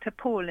character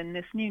Paul in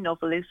this new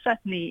novel is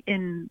certainly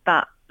in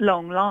that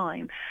long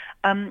line.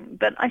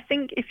 But I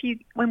think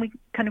when we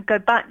kind of go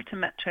back to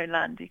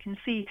Metroland, you can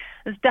see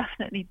there's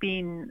definitely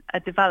been a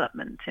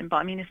development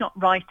he's not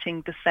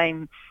writing the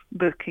same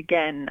book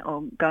again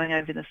or going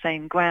over the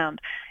same ground.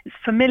 It's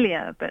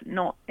familiar, but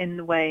not in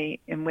the way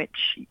in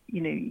which,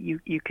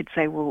 you could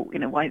say, well,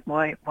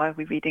 why are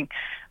we reading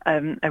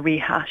a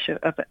rehash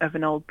of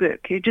an old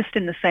book? You're just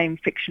in the same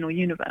fictional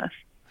universe.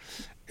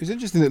 It was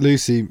interesting that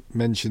Lucy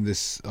mentioned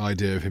this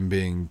idea of him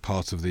being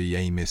part of the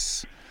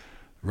Amis,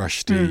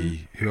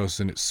 Rushdie, who else is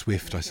in it?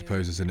 Swift, I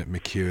suppose, is in it,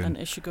 McEwan. And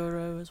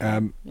Ishiguro as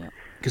well.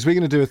 Because we're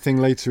going to do a thing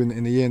later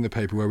in the year in the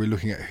paper where we're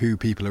looking at who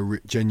people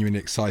are genuinely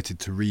excited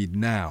to read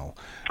now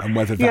and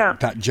whether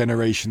that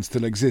generation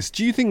still exists.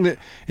 Do you think that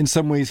in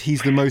some ways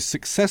he's the most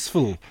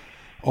successful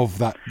of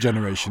that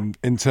generation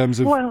in terms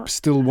of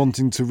still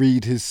wanting to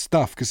read his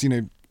stuff? Because,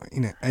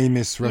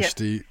 Amis,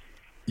 Rushdie,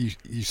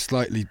 you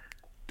slightly...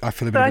 I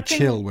feel a bit of a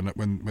chill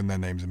when their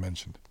names are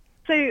mentioned.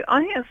 So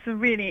I think it's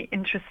really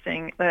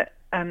interesting that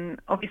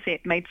obviously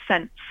it made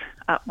sense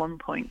at one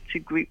point to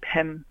group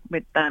him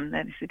with them.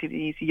 They're sort of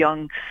these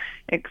young,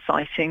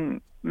 exciting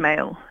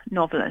male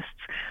novelists.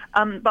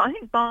 But I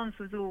think Barnes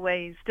was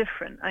always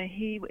different.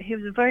 He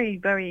was a very,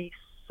 very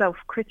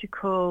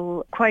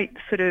self-critical, quite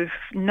sort of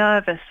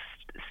nervous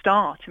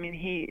start.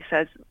 He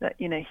says that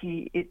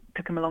it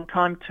took him a long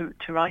time to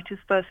write his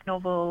first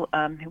novel.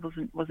 He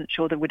wasn't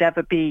sure there would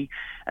ever be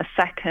a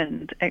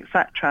second,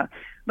 etc.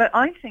 But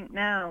I think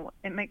now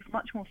it makes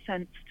much more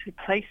sense to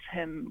place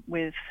him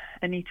with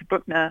Anita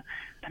Brookner,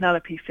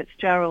 Penelope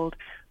Fitzgerald,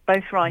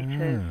 both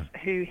writers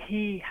who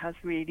he has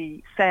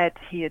really said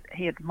he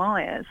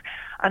admires.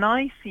 And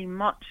I see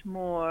much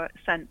more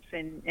sense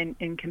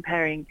in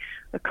comparing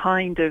the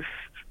kind of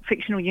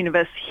fictional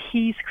universe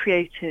he's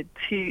created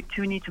to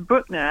Anita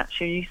Brookner,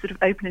 actually. You sort of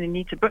open an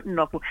Anita Brookner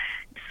novel,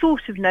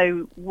 sort of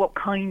know what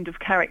kind of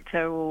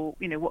character or,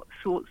 what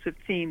sorts of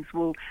themes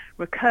will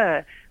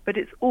recur. But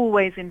it's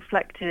always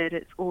inflected,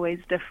 it's always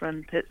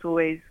different, it's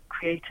always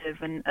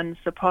creative and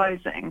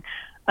surprising.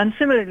 And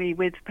similarly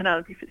with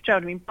Penelope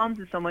Fitzgerald, Barnes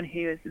is someone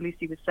who, as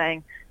Lucy was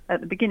saying at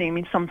the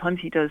beginning, sometimes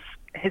he does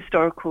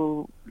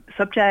historical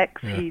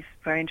subjects, he's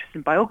very interested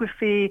in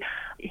biography,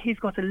 he's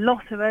got a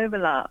lot of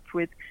overlap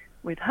with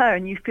her,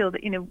 and you feel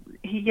that,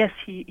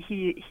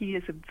 he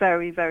is a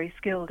very, very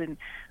skilled and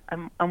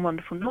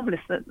wonderful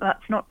novelist.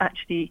 That's not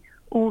actually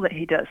all that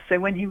he does. So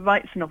when he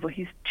writes a novel,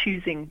 he's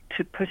choosing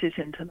to put it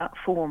into that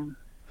form.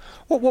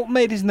 What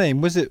made his name?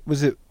 Was it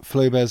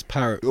Flaubert's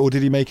Parrot, or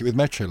did he make it with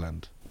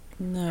Metroland?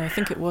 No, I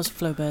think it was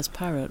Flaubert's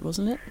Parrot,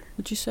 wasn't it?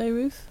 Would you say,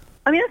 Ruth?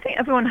 I think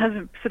everyone has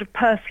a sort of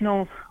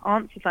personal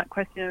answer to that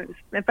question.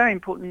 It's very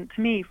important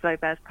to me,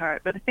 Flaubert's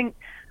Parrot, but I think,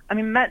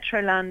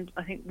 Metroland,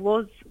 I think,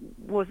 was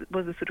a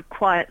sort of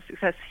quiet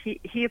success.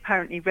 He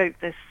apparently wrote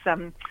this,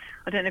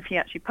 I don't know if he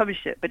actually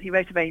published it, but he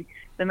wrote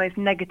the most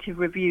negative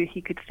review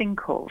he could think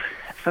of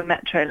for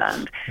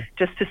Metroland,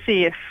 just to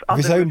see if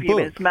other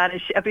reviewers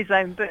managed, of his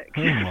own book,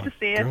 to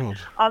see if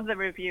other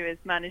reviewers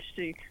managed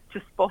to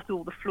spot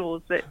all the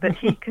flaws that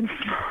he can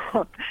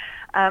spot.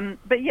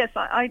 But yes,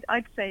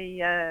 I'd say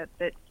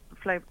that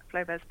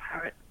Flaubert's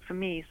Parrot, for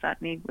me,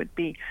 certainly would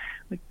be.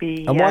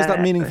 And why is that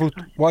meaningful?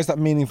 Why is that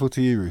meaningful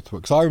to you, Ruth?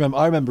 Because I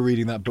remember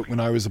reading that book when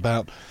I was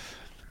about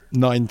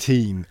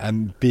 19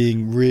 and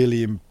being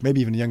really,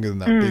 maybe even younger than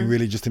that, being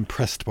really just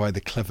impressed by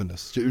the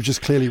cleverness. It was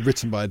just clearly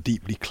written by a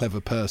deeply clever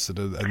person,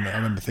 and I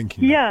remember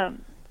thinking. Yeah,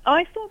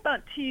 I thought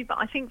that too, but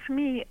I think for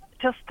me,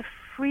 just the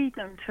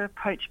freedom to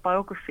approach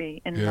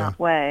biography in that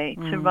way,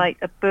 to write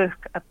a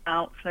book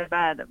about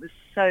Flaubert that was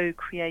so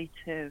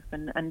creative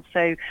and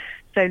so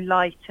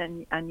light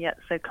and yet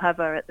so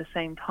clever at the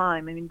same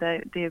time. I mean,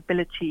 the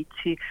ability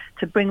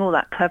to bring all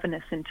that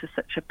cleverness into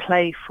such a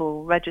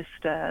playful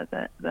register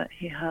that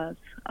he has,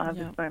 I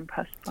was very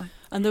impressed by.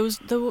 And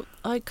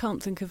I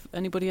can't think of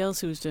anybody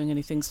else who was doing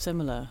anything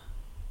similar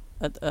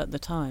at the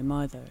time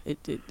either.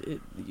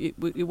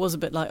 It was a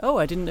bit like, oh,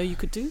 I didn't know you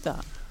could do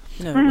that.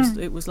 You know,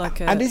 it was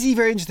like a... And is he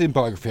very interested in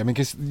biography? I mean,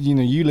 because, you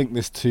know, you link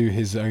this to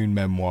his own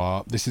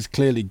memoir. This has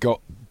clearly got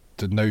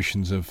the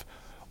notions of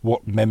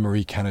what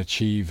memory can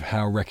achieve,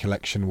 how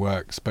recollection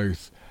works,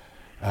 both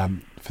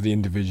for the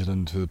individual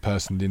and to the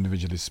person the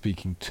individual is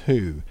speaking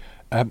to.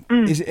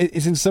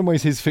 Is in some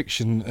ways his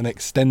fiction an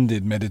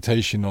extended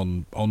meditation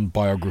on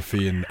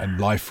biography and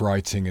life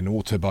writing and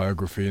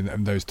autobiography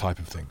and those type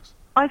of things?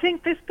 I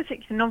think this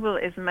particular novel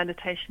is a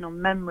meditation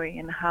on memory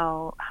and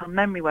how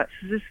memory works.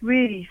 There's this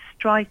really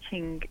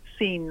striking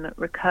scene that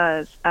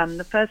recurs.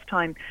 The first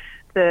time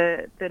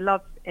the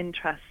love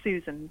interest,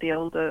 Susan, the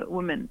older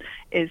woman,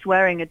 is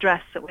wearing a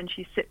dress that when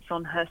she sits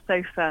on her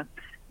sofa,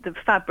 the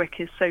fabric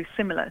is so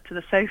similar to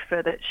the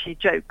sofa that she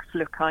jokes,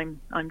 "Look, I'm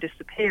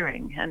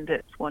disappearing," and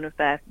it's one of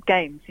their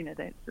games. You know,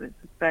 it's a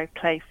very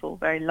playful,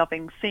 very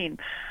loving scene.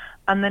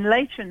 And then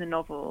later in the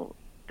novel,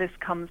 this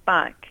comes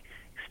back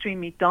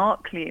extremely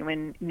darkly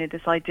when, you know,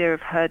 this idea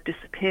of her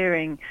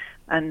disappearing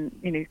and,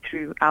 you know,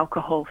 through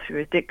alcohol, through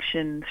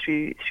addiction,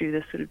 through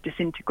the sort of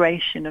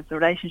disintegration of the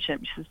relationship,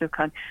 she says, "Look,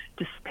 I'm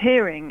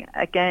disappearing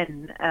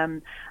again."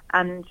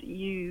 And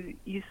you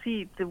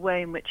see the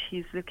way in which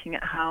he's looking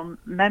at how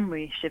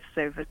memory shifts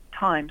over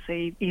time.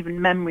 So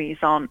even memories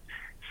aren't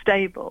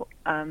stable,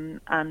 and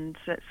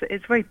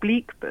it's a very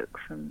bleak book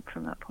from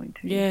that point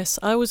of view. Yes,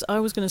 I was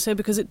going to say,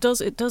 because it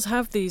does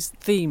have these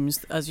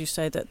themes, as you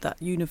say, that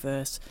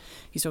universe.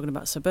 He's talking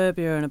about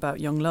suburbia and about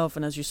young love,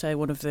 and as you say,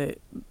 one of the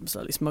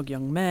slightly smug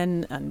young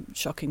men and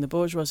shocking the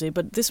bourgeoisie.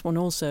 But this one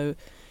also,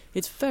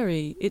 it's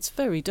very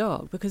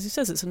dark, because he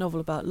says it's a novel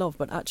about love,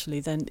 but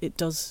actually then it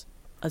does,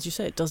 as you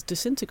say, it does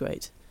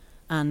disintegrate.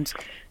 And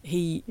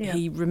he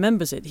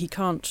remembers it. He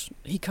can't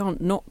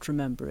not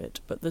remember it.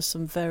 But there's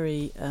some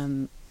very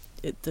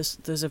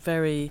there's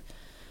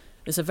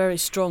a very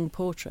strong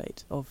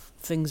portrait of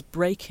things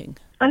breaking.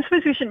 I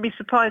suppose we shouldn't be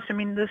surprised. I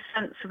mean, the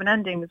sense of an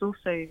ending was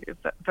also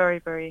a very,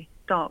 very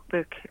dark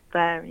book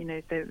there. You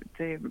know,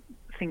 the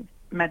think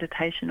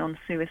meditation on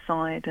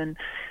suicide and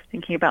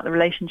thinking about the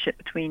relationship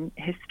between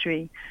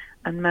history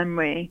and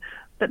memory.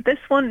 But this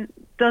one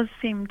does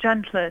seem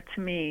gentler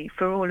to me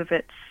for all of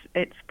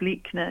its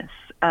bleakness.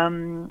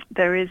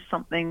 There is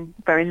something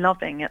very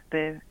loving at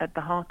the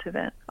heart of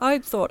it. I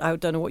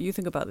don't know what you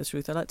think about this,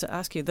 Ruth. I'd like to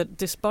ask you that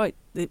despite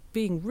it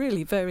being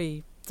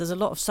really there's a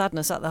lot of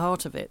sadness at the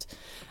heart of it,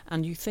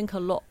 and you think a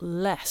lot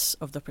less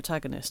of the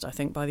protagonist, I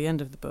think, by the end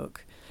of the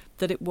book,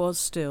 that it was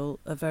still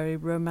a very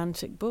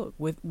romantic book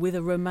with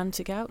a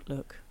romantic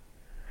outlook.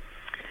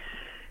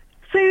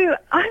 So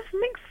I have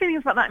mixed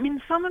feelings about that. I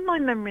mean, some of my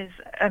memories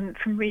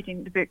from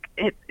reading the book,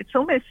 it's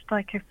almost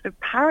like a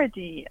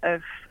parody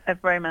of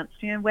romance.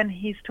 You know, when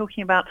he's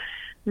talking about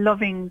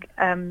loving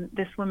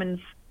this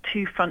woman's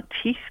two front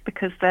teeth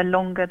because they're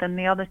longer than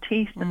the other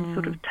teeth, and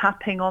sort of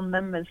tapping on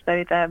them as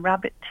though they're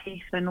rabbit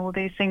teeth and all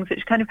these things,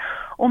 which kind of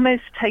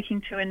almost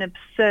taking to an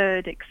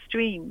absurd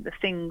extreme the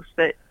things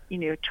that, you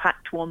know,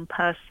 attract one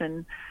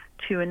person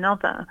to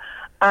another.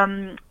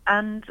 And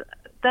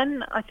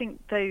then I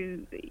think, though,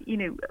 you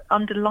know,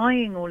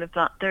 underlying all of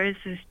that, there is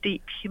this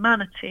deep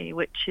humanity,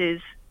 which is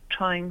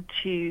trying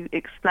to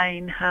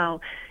explain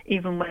how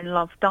even when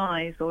love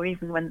dies, or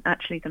even when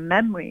actually the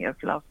memory of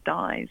love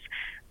dies,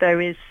 there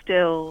is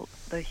still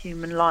the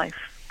human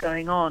life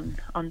going on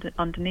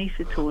underneath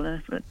it all.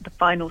 And the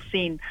final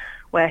scene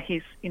where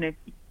he's, you know,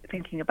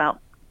 thinking about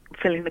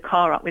filling the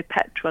car up with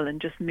petrol and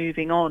just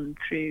moving on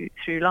through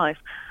life.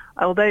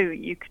 Although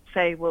you could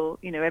say, well,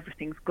 you know,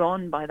 everything's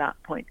gone by that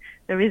point,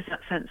 there is that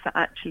sense that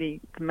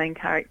actually the main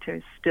character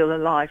is still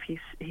alive.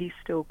 He's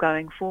still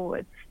going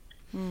forward.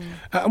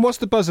 And what's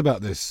the buzz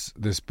about this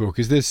book?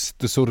 Is this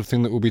the sort of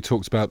thing that will be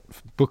talked about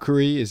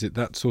bookery? Is it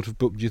that sort of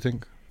book, do you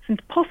think? It's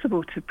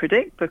impossible to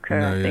predict Booker,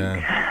 I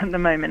think, at the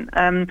moment.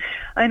 And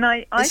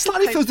I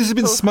slightly feels this has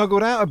been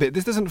smuggled out a bit.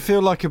 This doesn't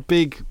feel like a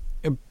big,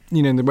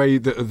 you know, in the way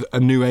that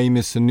a new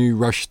Amos, a new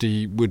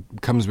Rushdie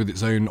comes with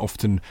its own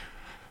often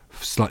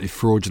slightly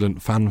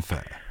fraudulent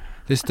fanfare.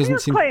 This doesn't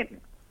seem quite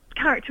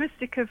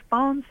characteristic of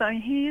Barnes, though.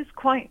 He's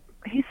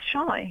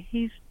shy.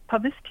 He's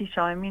publicity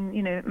shy. I mean,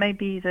 you know, it may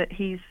be that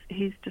he's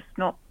just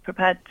not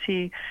prepared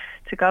to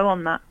go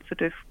on that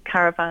sort of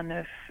caravan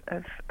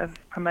of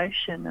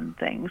promotion and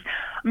things.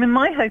 I mean,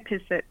 my hope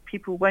is that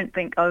people won't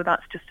think, oh,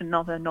 that's just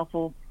another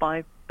novel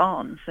by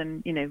Barnes,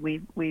 and, you know, we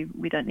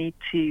don't need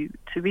to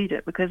read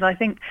it, because I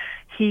think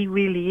he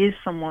really is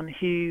someone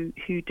who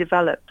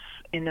develops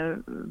in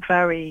a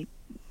very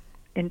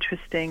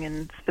interesting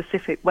and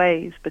specific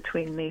ways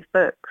between these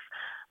books,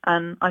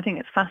 and I think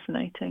it's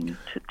fascinating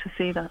to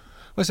see that.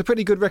 Well, it's a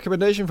pretty good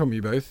recommendation from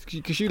you both,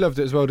 because you loved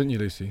it as well, didn't you,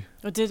 Lucy?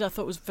 I did. I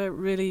thought it was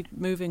really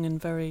moving and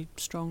very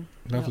strong.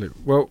 Lovely.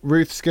 Yeah. Well,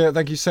 Ruth Skirt,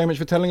 thank you so much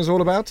for telling us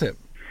all about it.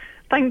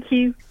 Thank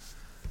you.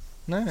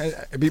 No,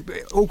 it'd be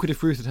awkward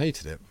if Ruth had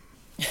hated it.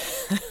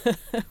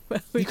 Well,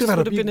 would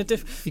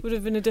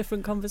have been a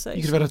different conversation.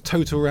 You could have had a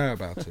total row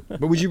about it.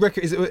 But would you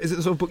reckon? Is it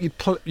the sort of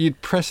book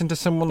you'd press into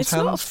someone's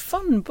hands? It's not a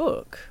fun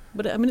book,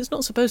 but I mean, it's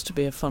not supposed to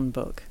be a fun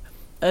book.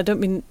 I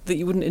don't mean that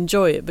you wouldn't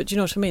enjoy it, but do you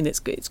know what I mean?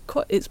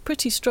 It's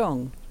pretty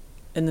strong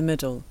in the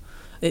middle.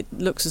 It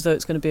looks as though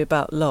it's going to be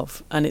about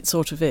love, and it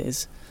sort of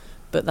is,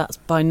 but that's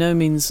by no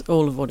means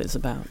all of what it's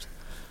about.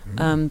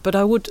 But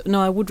I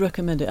would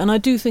recommend it, and I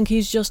do think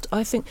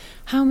I think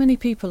how many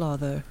people are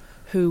there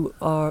who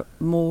are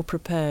more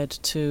prepared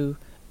to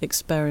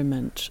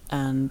experiment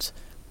and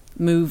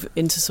move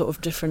into sort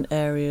of different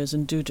areas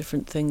and do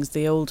different things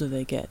the older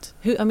they get?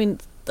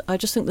 I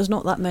just think there's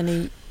not that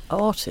many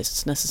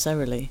artists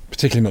necessarily.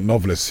 Particularly not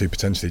novelists who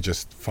potentially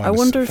just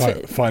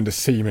find a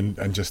seam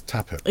and just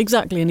tap it.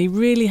 Exactly, and he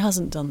really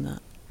hasn't done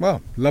that.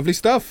 Well, lovely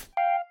stuff.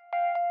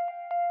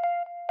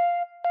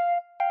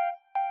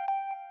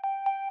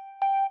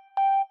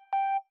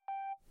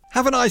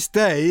 Have a nice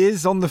day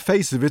is, on the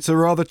face of it, a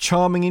rather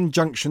charming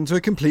injunction to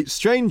a complete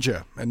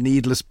stranger, a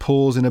needless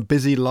pause in a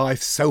busy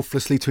life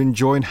selflessly to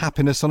enjoin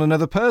happiness on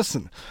another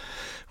person.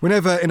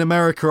 Whenever in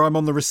America I'm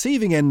on the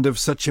receiving end of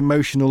such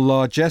emotional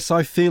largesse,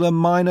 I feel a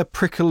minor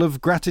prickle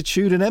of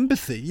gratitude and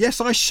empathy. Yes,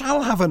 I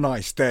shall have a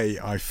nice day,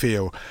 I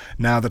feel,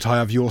 now that I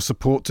have your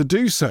support to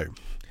do so.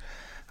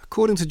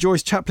 According to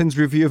Joyce Chaplin's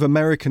review of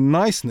American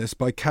Niceness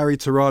by Carrie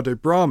Torrado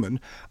Brahman,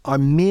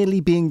 I'm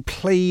merely being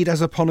played as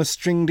upon a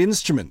stringed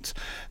instrument.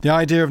 The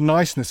idea of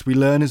niceness, we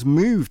learn, has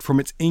moved from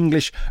its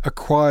English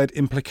acquired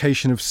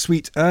implication of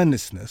sweet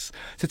earnestness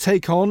to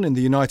take on, in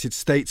the United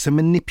States, a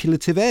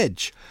manipulative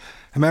edge.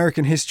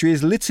 American history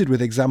is littered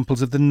with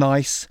examples of the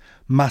nice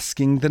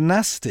masking the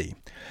nasty.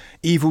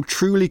 Evil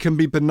truly can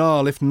be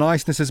banal if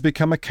niceness has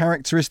become a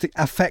characteristic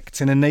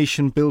affect in a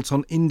nation built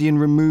on Indian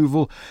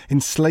removal,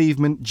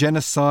 enslavement,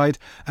 genocide,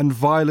 and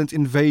violent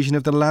invasion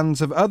of the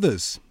lands of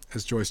others.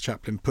 As Joyce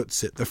Chaplin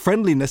puts it, the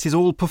friendliness is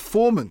all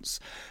performance.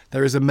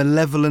 There is a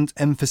malevolent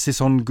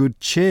emphasis on good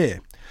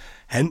cheer.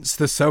 Hence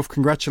the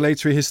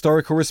self-congratulatory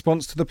historical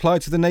response to the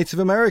plight of the Native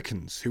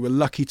Americans, who were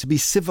lucky to be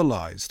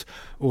civilised,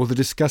 or the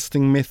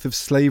disgusting myth of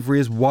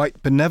slavery as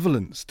white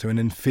benevolence to an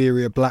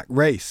inferior black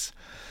race.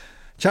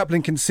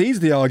 Chaplin concedes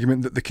the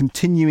argument that the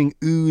continuing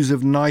ooze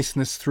of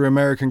niceness through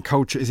American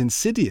culture is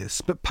insidious,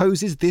 but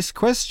poses this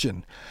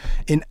question.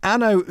 In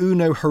Anno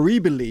Uno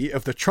Horribili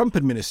of the Trump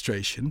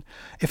administration,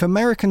 if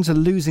Americans are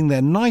losing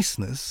their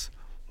niceness,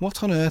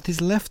 what on earth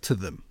is left to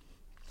them?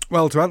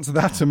 Well, to answer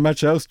that and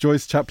much else,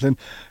 Joyce Chaplin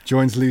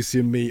joins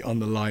Lucy and me on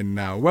the line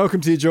now. Welcome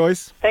to you,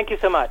 Joyce. Thank you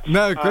so much.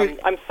 No, great.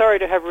 I'm sorry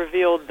to have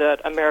revealed that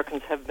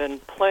Americans have been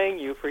playing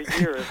you for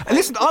years.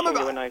 Listen,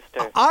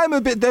 I'm a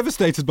bit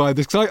devastated by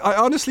this, because I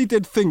honestly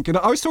did think, and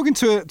I was talking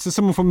to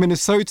someone from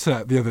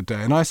Minnesota the other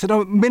day, and I said,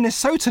 "Oh,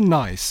 Minnesota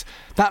nice,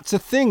 that's a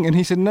thing," and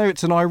he said, "No,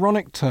 it's an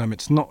ironic term.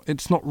 It's not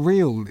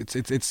real. It's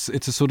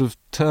a sort of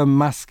term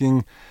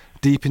masking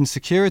deep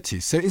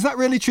insecurities." So, is that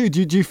really true?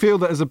 Do you feel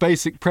that as a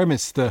basic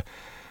premise, the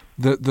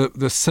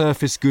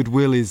surface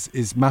goodwill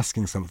is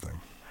masking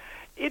something?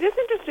 It is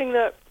interesting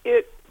that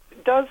it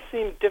does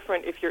seem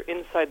different if you're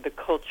inside the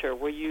culture,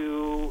 where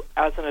you,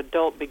 as an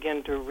adult,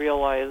 begin to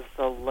realize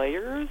the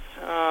layers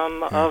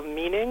of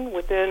meaning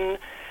within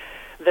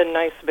the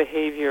nice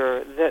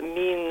behavior that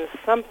means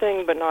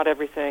something but not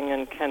everything,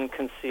 and can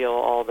conceal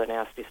all the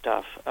nasty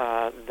stuff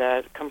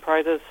that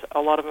comprises a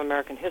lot of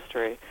American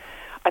history.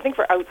 I think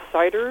for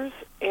outsiders,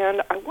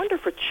 and I wonder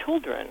for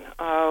children,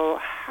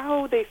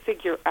 how they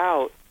figure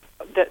out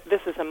that this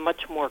is a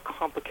much more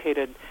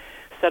complicated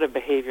set of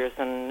behaviors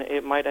than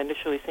it might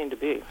initially seem to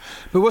be.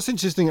 But what's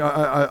interesting,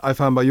 I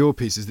found by your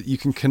piece, is that you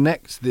can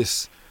connect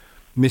this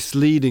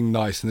misleading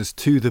niceness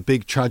to the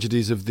big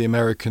tragedies of the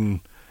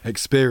American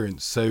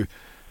experience. So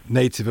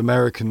Native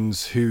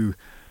Americans who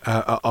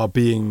are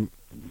being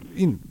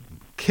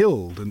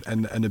killed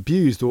and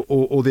abused,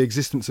 or the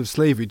existence of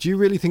slavery. Do you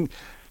really think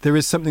there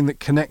is something that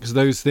connects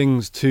those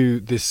things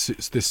to this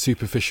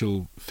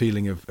superficial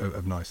feeling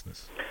of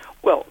niceness?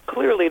 Well,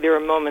 clearly there are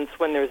moments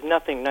when there's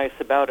nothing nice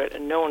about it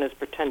and no one is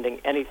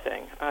pretending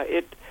anything.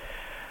 It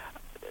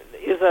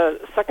is a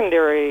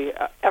secondary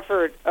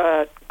effort,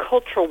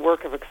 cultural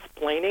work of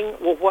explaining,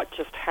 what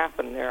just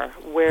happened there,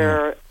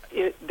 where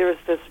there's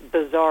this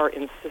bizarre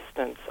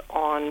insistence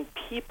on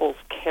people's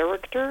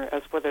character,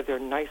 as whether they're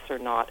nice or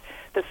not,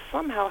 that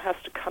somehow has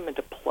to come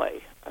into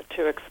play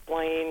to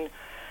explain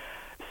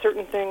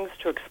certain things,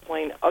 to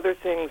explain other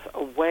things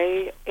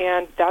away,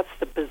 and that's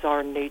the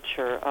bizarre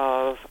nature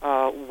of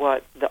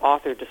what the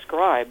author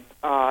described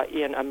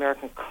in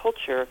American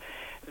culture,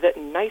 that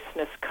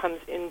niceness comes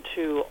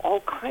into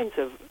all kinds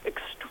of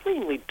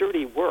extremely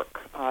dirty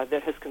work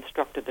that has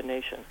constructed the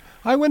nation.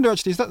 I wonder,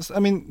 actually, does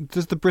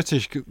the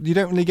British, you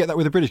don't really get that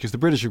with the British, because the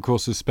British, of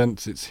course, has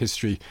spent its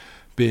history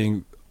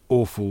being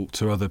awful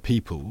to other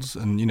peoples,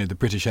 and, the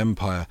British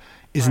Empire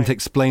isn't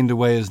explained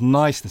away as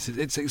niceness.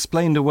 It's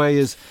explained away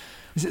as,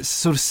 is it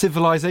sort of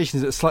civilization?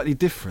 Is it slightly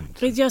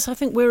different? Yes, I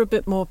think we're a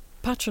bit more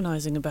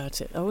patronising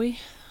about it, are we?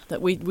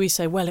 That we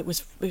say, well, it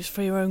was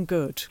for your own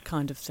good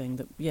kind of thing,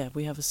 that,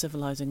 we have a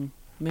civilising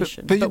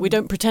mission. But we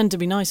don't pretend to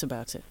be nice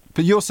about it.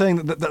 But you're saying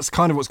that's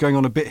kind of what's going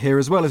on a bit here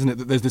as well, isn't it?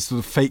 That there's this sort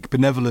of fake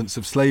benevolence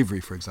of slavery,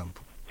 for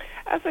example.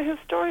 As a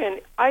historian,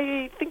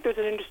 I think there's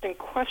an interesting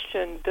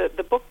question that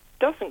the book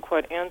doesn't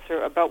quite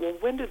answer about, well,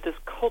 when did this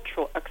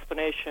cultural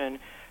explanation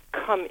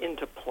come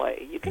into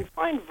play? You can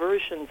find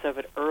versions of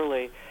it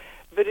early,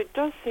 but it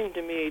does seem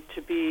to me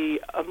to be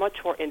a much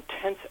more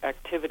intense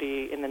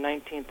activity in the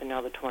 19th and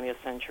now the 20th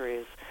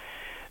centuries.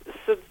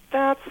 So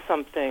that's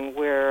something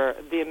where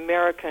the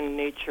American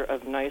nature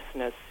of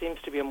niceness seems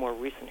to be a more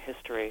recent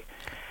history.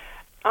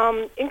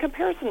 In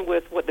comparison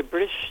with what the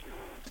British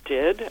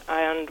did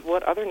and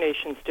what other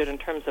nations did in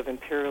terms of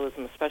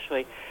imperialism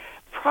especially,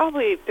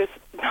 probably there's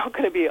not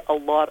going to be a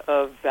lot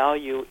of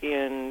value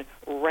in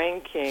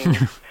ranking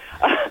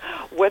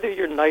whether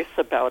you're nice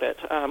about it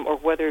or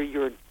whether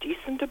you're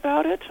decent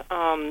about it.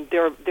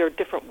 There are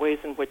different ways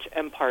in which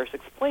empires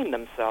explain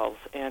themselves,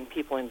 and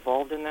people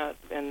involved in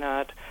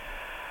that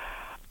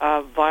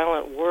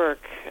violent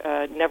work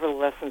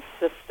nevertheless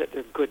insist that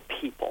they're good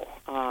people.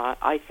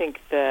 I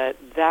think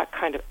that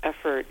kind of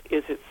effort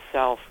is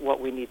itself what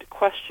we need to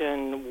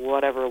question,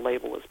 whatever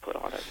label is put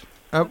on it.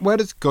 Where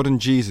do God and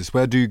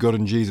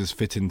Jesus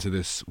fit into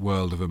this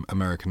world of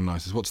American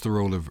niceness? What's the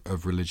role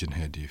of religion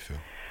here, do you feel?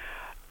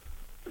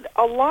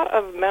 A lot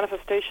of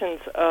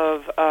manifestations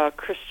of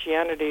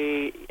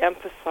Christianity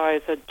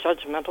emphasize a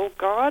judgmental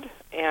God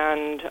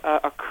and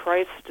a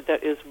Christ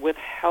that is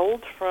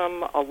withheld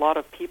from a lot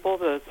of people.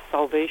 The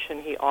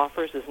salvation he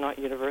offers is not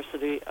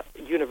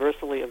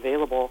universally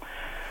available.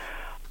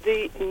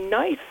 The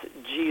nice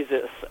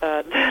Jesus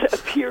that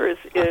appears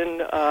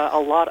in a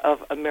lot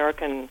of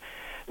American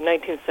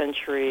 19th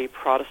century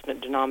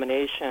Protestant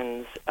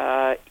denominations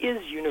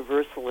is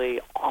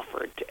universally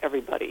offered to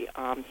everybody.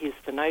 He's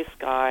the nice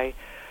guy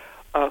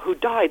who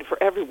died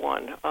for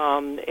everyone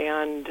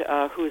and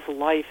whose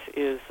life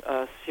is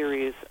a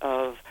series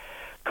of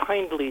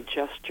kindly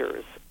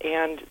gestures.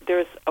 And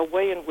there's a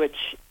way in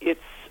which it's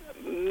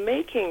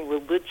making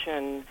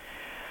religion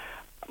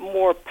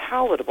more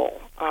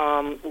palatable,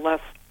 less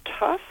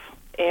tough,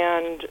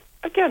 and,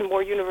 again,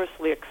 more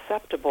universally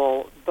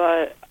acceptable.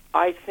 But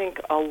I think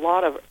a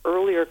lot of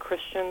earlier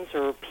Christians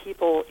or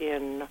people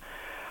in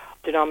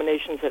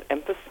denominations that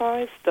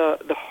emphasize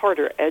the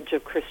harder edge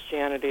of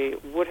Christianity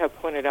would have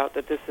pointed out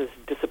that this is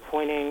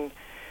disappointing,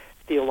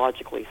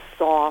 theologically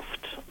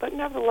soft, but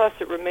nevertheless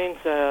it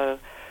remains a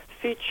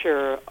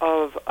feature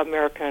of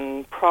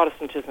American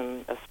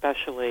Protestantism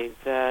especially,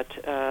 that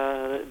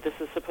this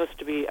is supposed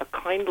to be a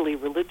kindly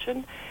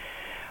religion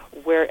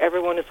where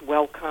everyone is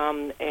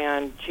welcome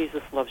and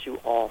Jesus loves you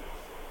all.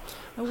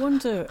 I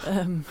wonder,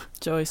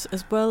 Joyce,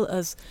 as well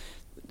as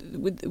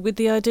with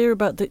the idea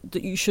about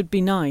that you should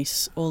be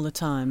nice all the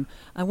time,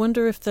 I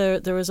wonder if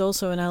there is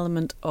also an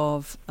element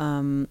of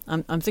I'm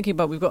thinking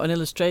about, we've got an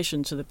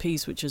illustration to the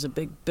piece which is a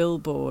big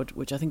billboard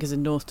which I think is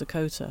in North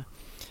Dakota,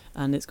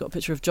 and it's got a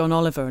picture of John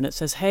Oliver and it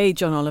says, "Hey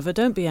John Oliver,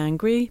 don't be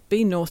angry,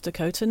 be North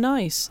Dakota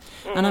nice."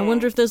 And I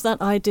wonder if there's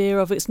that idea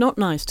of it's not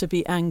nice to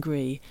be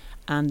angry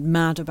and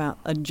mad about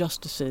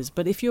injustices,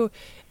 but if you're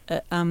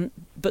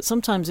but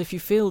sometimes if you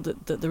feel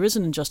that there is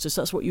an injustice,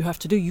 that's what you have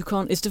to do. You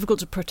can't. It's difficult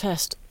to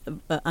protest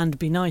and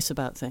be nice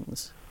about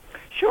things.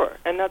 Sure,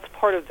 and that's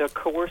part of the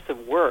coercive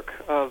work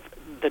of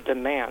the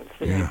demands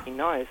that you be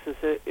nice.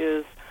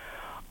 Is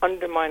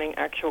undermining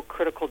actual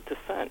critical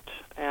dissent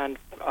and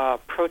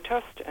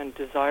protest and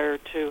desire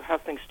to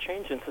have things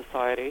change in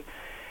society,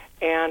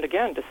 and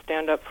again to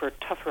stand up for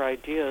tougher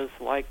ideas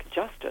like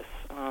justice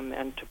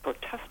and to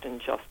protest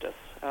injustice.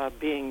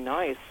 Being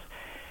nice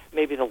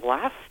may be the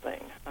last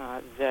thing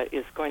that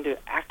is going to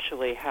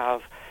actually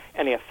have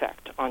any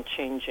effect on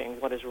changing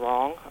what is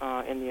wrong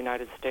in the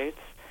United States.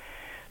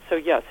 So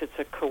yes, it's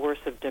a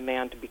coercive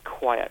demand to be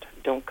quiet,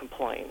 don't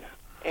complain.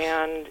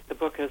 And the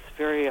book is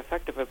very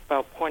effective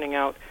about pointing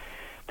out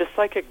the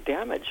psychic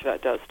damage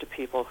that does to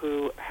people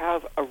who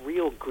have a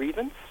real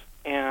grievance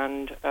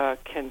and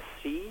can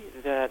see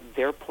that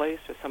their place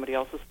or somebody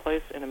else's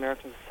place in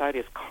American society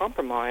is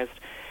compromised,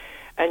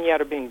 and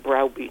yet are being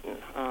browbeaten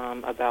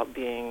about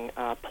being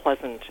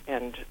pleasant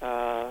and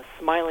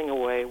smiling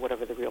away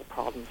whatever the real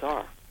problems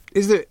are.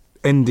 Is it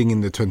ending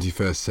in the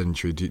 21st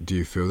century? Do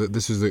you feel that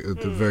this is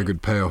the very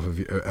good payoff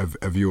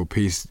of your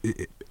piece?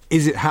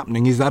 Is it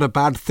happening? Is that a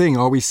bad thing?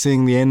 Are we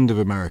seeing the end of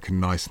American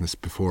niceness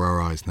before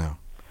our eyes now?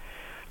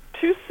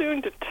 Too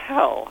soon to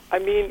tell. I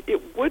mean,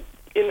 it would,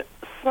 in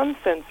some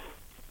sense,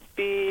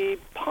 be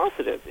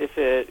positive if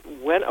it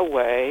went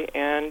away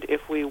and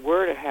if we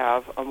were to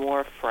have a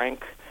more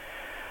frank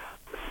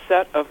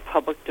set of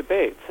public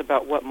debates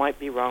about what might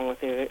be wrong with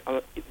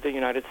the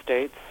United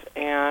States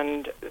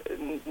and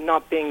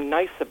not being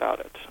nice about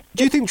it.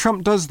 Do you think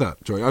Trump does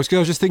that, Joy? I was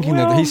just thinking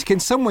that in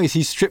some ways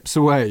he strips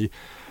away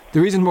The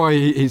reason why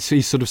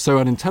he's sort of so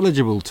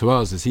unintelligible to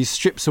us is he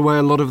strips away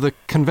a lot of the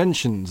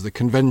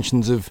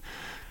conventions of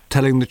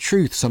telling the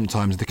truth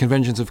sometimes, the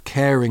conventions of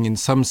caring in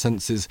some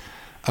senses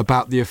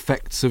about the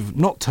effects of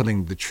not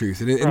telling the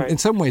truth. In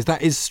some ways,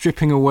 that is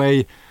stripping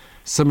away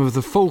some of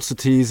the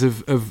falsities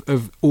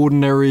of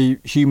ordinary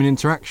human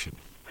interaction.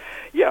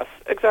 Yes,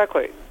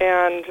 exactly.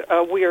 And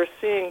we are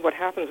seeing what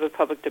happens with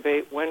public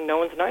debate when no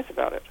one's nice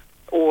about it,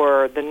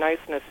 or the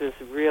niceness is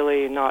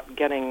really not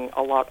getting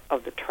a lot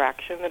of the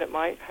traction that it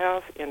might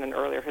have in an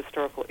earlier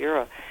historical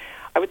era.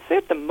 I would say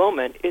at the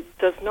moment, it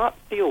does not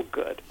feel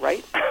good,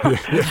 right?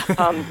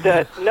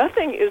 That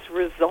nothing is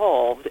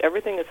resolved,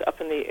 everything is up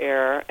in the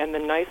air, and the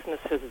niceness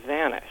has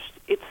vanished.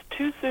 It's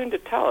too soon to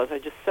tell, as I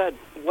just said,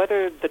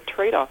 whether the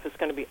trade-off is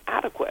going to be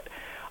adequate.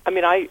 I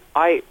mean,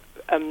 I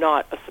am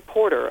not a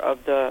supporter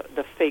of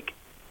the fake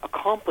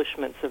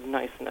accomplishments of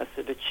niceness.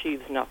 It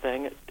achieves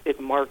nothing. It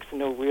marks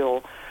no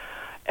real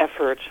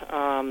effort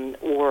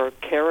or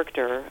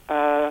character.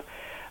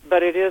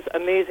 But it is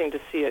amazing to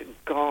see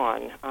it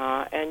gone.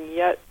 And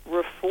yet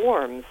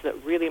reforms that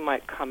really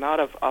might come out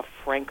of a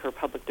franker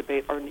public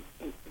debate,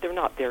 they're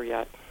not there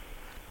yet.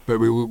 But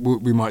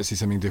we might see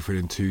something different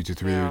in 2 to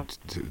 3 years.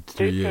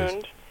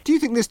 Tuned. Do you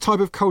think this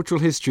type of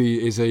cultural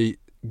history is a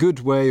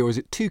good way, or is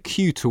it too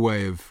cute a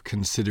way of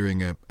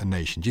considering a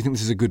nation? Do you think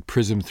this is a good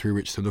prism through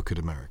which to look at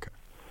America?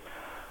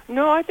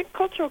 No, I think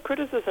cultural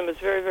criticism is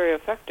very, very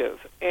effective.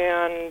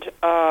 And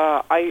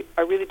I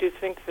really do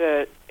think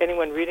that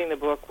anyone reading the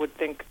book would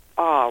think,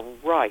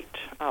 right,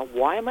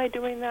 why am I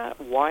doing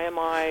that? Why am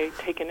I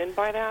taken in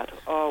by that?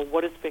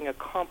 What is being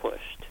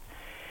accomplished?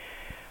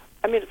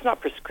 I mean, it's not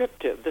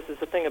prescriptive. This is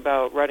the thing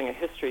about writing a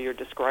history. You're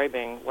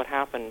describing what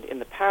happened in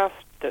the past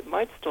that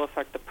might still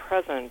affect the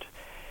present,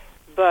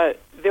 but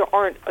there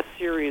aren't a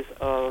series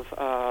of,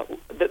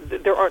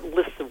 there aren't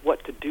lists of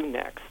what to do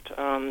next.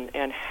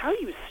 And how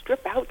you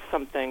strip out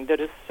something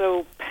that is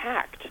so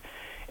packed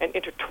and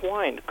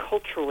intertwined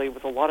culturally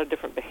with a lot of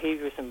different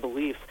behaviors and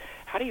beliefs,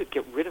 how do you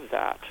get rid of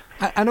that?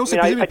 And also,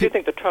 I do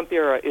think the Trump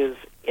era is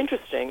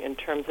interesting in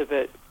terms of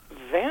it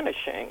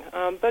vanishing,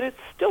 but it's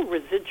still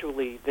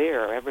residually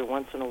there every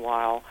once in a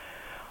while.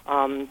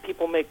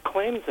 People make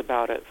claims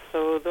about it.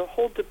 So the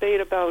whole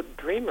debate about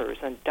Dreamers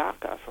and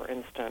DACA, for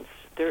instance,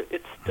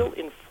 it's still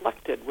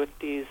inflected with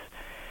these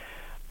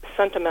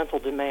sentimental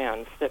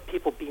demands that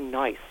people be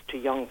nice to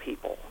young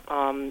people.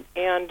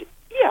 And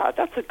yeah,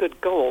 that's a good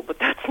goal, but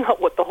that's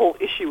not what the whole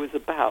issue is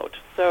about.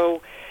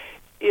 So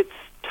it's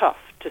tough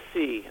to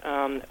see,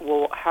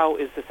 well, how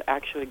is this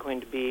actually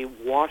going to be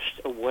washed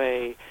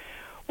away,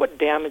 what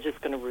damage is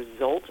going to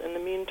result in the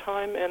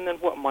meantime, and then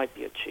what might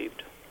be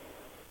achieved.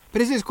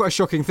 But it is quite a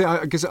shocking thing,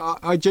 because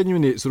I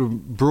genuinely, it sort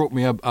of brought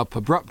me up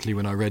abruptly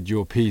when I read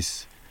your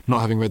piece, not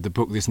having read the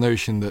book, this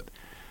notion that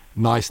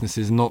niceness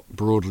is not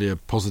broadly a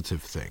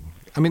positive thing.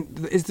 I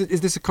mean, is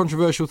this a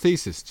controversial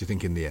thesis, do you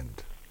think, in the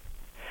end?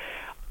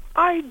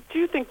 I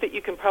do think that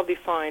you can probably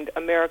find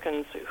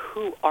Americans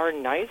who are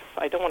nice.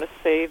 I don't want to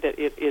say that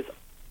it is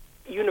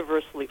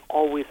universally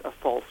always a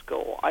false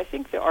goal. I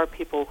think there are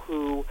people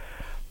who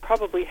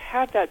probably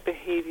had that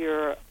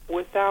behavior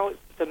without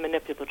the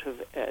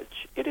manipulative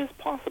edge. It is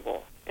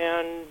possible,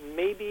 and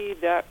maybe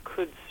that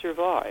could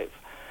survive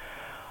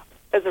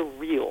as a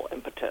real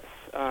impetus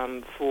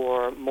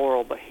for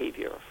moral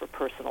behavior, for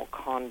personal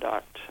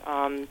conduct.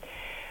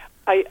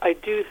 I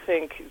do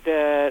think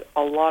that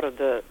a lot of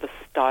the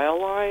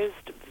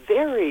stylized,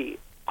 very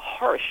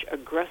harsh,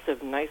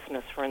 aggressive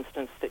niceness, for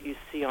instance, that you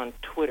see on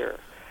Twitter,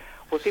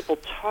 where people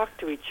talk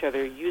to each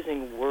other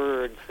using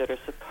words that are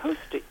supposed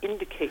to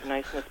indicate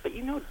niceness, but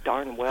you know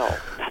darn well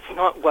that's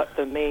not what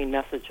the main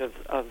message of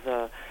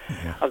the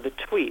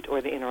tweet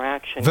or the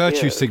interaction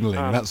Virtue is.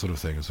 signaling, that sort of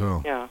thing as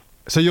well. Yeah.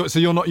 So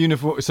you're not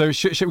uniform. So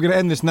we're going to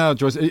end this now,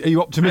 Joyce. Are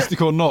you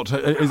optimistic or not?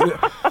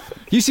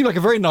 You seem like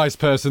a very nice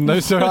person, though.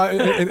 So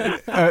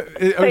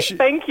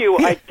thank you,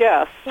 I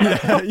guess.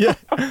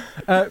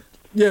 Yeah.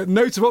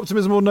 Note of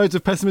optimism or note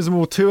of pessimism,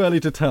 or too early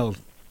to tell?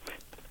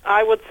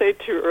 I would say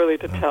too early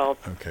to tell.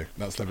 Okay,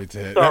 that's lovely to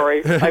hear.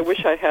 Sorry, I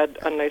wish I had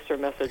a nicer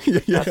message.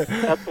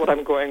 That's what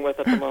I'm going with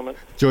at the moment.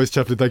 Joyce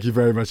Chaplin, thank you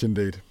very much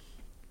indeed.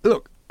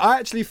 Look, I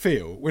actually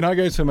feel when I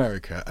go to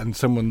America and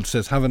someone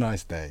says, "Have a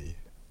nice day,"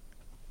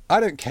 I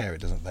don't care.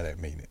 They don't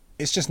mean it.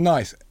 It's just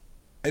nice.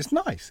 It's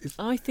nice.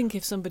 I think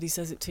if somebody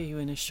says it to you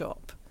in a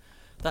shop,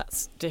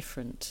 that's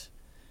different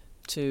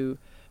to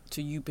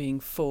you being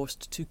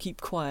forced to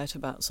keep quiet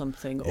about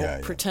something or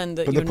pretend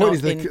that you're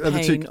not in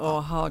pain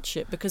or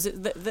hardship, because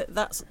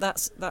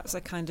that's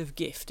a kind of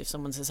gift. If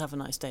someone says "Have a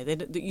nice day," they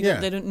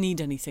don't need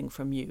anything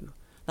from you.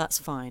 That's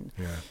fine.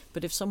 Yeah.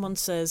 But if someone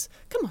says,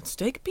 "Come on,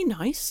 Steak, be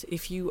nice,"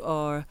 if you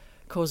are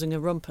causing a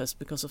rumpus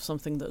because of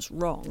something that's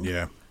wrong.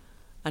 Yeah.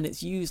 And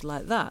it's used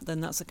like that, then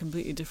that's a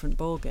completely different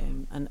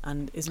ballgame.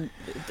 And isn't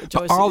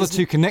Joyce, are the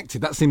two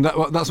connected? That's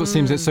what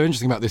seems so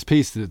interesting about this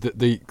piece. That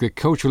the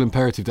cultural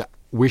imperative to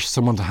wish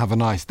someone to have a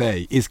nice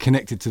day is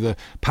connected to the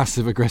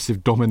passive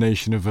aggressive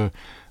domination of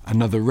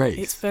another race.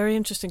 It's very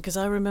interesting, because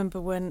I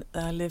remember when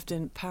I lived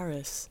in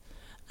Paris,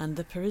 And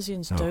the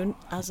Parisians don't,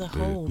 as a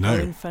whole, no.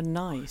 go in for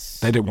nice.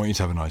 They don't want you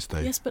to have a nice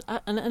day. Yes, but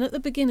and at the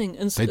beginning...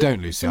 and they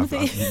don't, Lucy.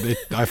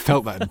 I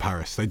felt that in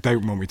Paris. They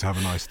don't want me to have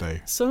a nice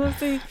day. Some of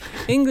the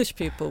English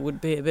people would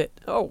be a bit,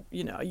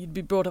 you'd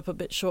be brought up a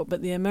bit short,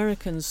 but the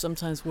Americans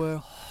sometimes were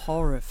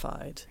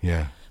horrified.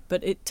 Yeah.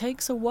 But it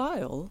takes a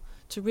while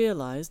to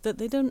realise that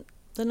they don't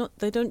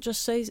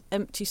just say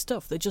empty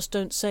stuff. They just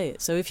don't say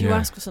it. So if you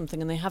ask for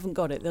something and they haven't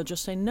got it, they'll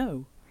just say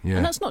no. Yeah.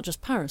 And that's not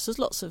just Paris. There's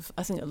lots of,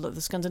 I think,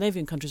 the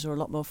Scandinavian countries are a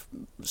lot more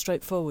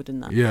straightforward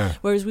in that. Yeah.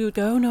 Whereas we would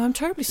go, oh no, I'm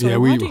terribly sorry. Yeah,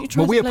 Why don't you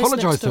try we the place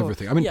apologise next to door?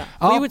 everything. I mean,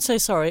 we would say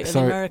sorry, and the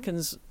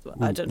Americans,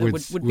 I don't know,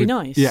 would be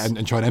nice. Yeah,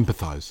 and try and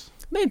empathise.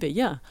 Maybe,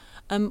 yeah.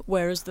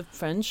 Whereas the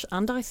French,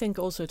 and I think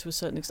also to a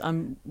certain extent,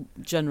 I'm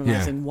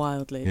generalising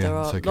wildly. Yeah, there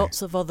are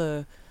lots of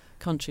other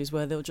countries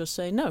where they'll just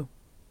say no,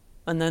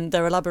 and then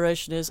their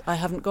elaboration is, I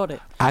haven't got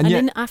it. And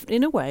yet,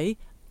 in a way,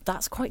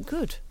 that's quite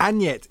good.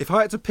 And yet, if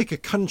I had to pick a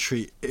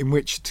country in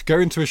which to go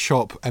into a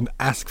shop and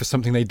ask for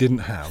something they didn't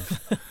have,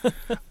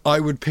 I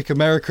would pick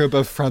America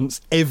above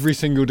France every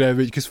single day of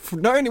the week. Because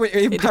not only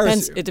in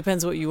Paris... It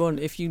depends what you want.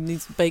 If you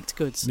need baked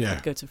goods,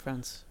 you'd go to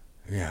France.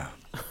 Yeah.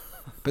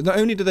 But not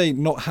only do they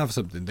not have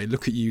something, they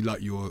look at you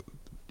like you're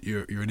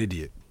an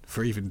idiot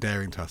for even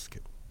daring to ask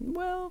it.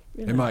 Well,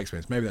 in my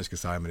experience, maybe that's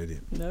because I'm an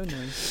idiot. No.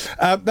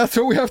 That's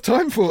all we have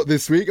time for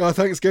this week. Our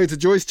thanks go to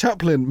Joyce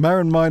Chaplin,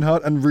 Maren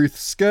Meinhardt and Ruth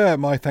Skerr.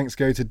 My thanks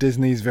go to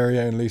Disney's very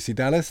own Lucy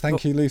Dallas.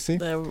 Thank you, Lucy.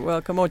 They're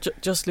welcome. Or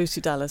just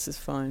Lucy Dallas is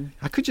fine.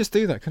 I could just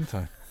do that, couldn't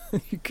I?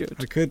 You could.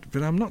 I could,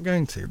 but I'm not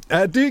going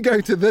to. Do go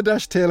to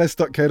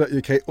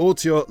the-tls.co.uk or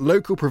to your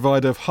local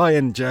provider of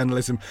high-end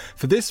journalism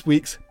for this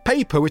week's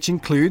paper, which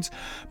includes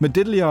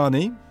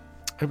Modigliani.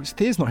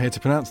 Thea's not here to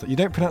pronounce that. You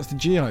don't pronounce the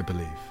G, I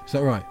believe. Is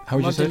that right? How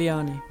would you say?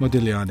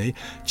 Modigliani.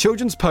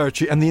 Children's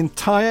poetry and the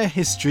entire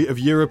history of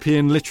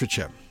European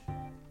literature.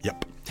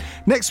 Yep.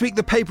 Next week,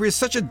 the paper is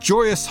such a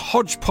joyous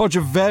hodgepodge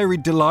of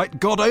varied delight,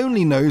 God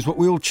only knows what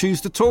we'll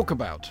choose to talk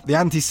about. The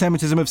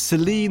anti-Semitism of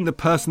Celine, the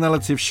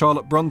personality of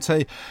Charlotte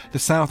Bronte, the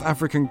South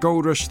African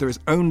gold rush. There is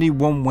only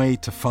one way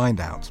to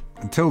find out.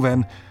 Until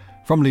then,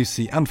 from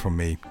Lucy and from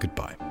me,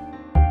 goodbye.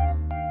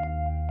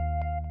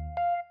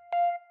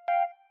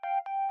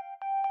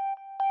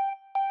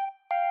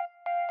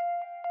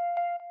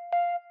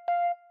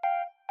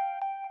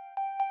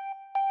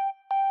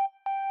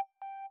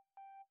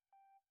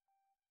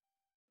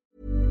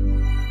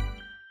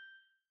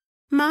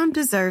 Mom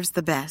deserves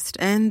the best,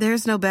 and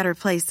there's no better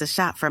place to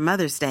shop for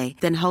Mother's Day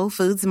than Whole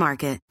Foods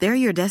Market. They're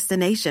your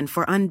destination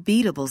for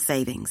unbeatable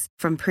savings,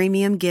 from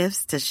premium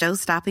gifts to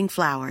show-stopping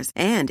flowers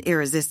and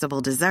irresistible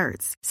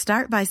desserts.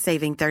 Start by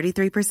saving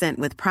 33%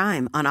 with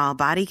Prime on all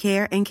body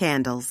care and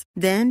candles.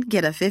 Then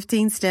get a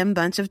 15-stem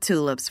bunch of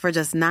tulips for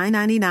just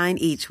 $9.99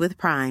 each with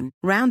Prime.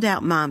 Round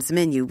out Mom's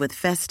menu with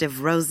festive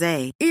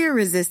rosé,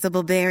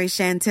 irresistible berry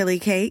chantilly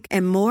cake,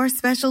 and more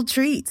special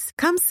treats.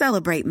 Come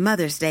celebrate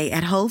Mother's Day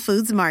at Whole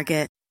Foods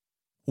Market.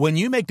 When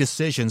you make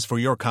decisions for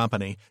your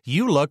company,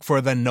 you look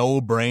for the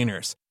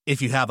no-brainers.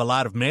 If you have a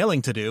lot of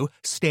mailing to do,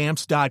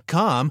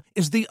 Stamps.com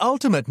is the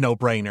ultimate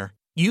no-brainer.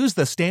 Use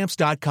the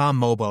Stamps.com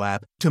mobile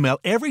app to mail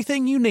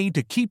everything you need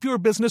to keep your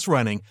business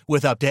running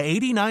with up to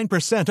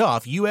 89%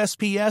 off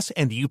USPS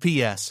and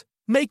UPS.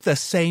 Make the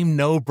same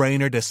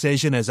no-brainer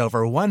decision as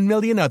over 1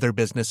 million other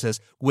businesses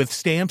with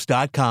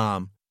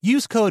Stamps.com.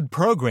 Use code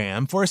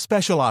PROGRAM for a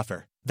special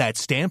offer. That's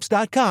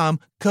Stamps.com,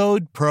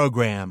 code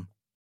PROGRAM.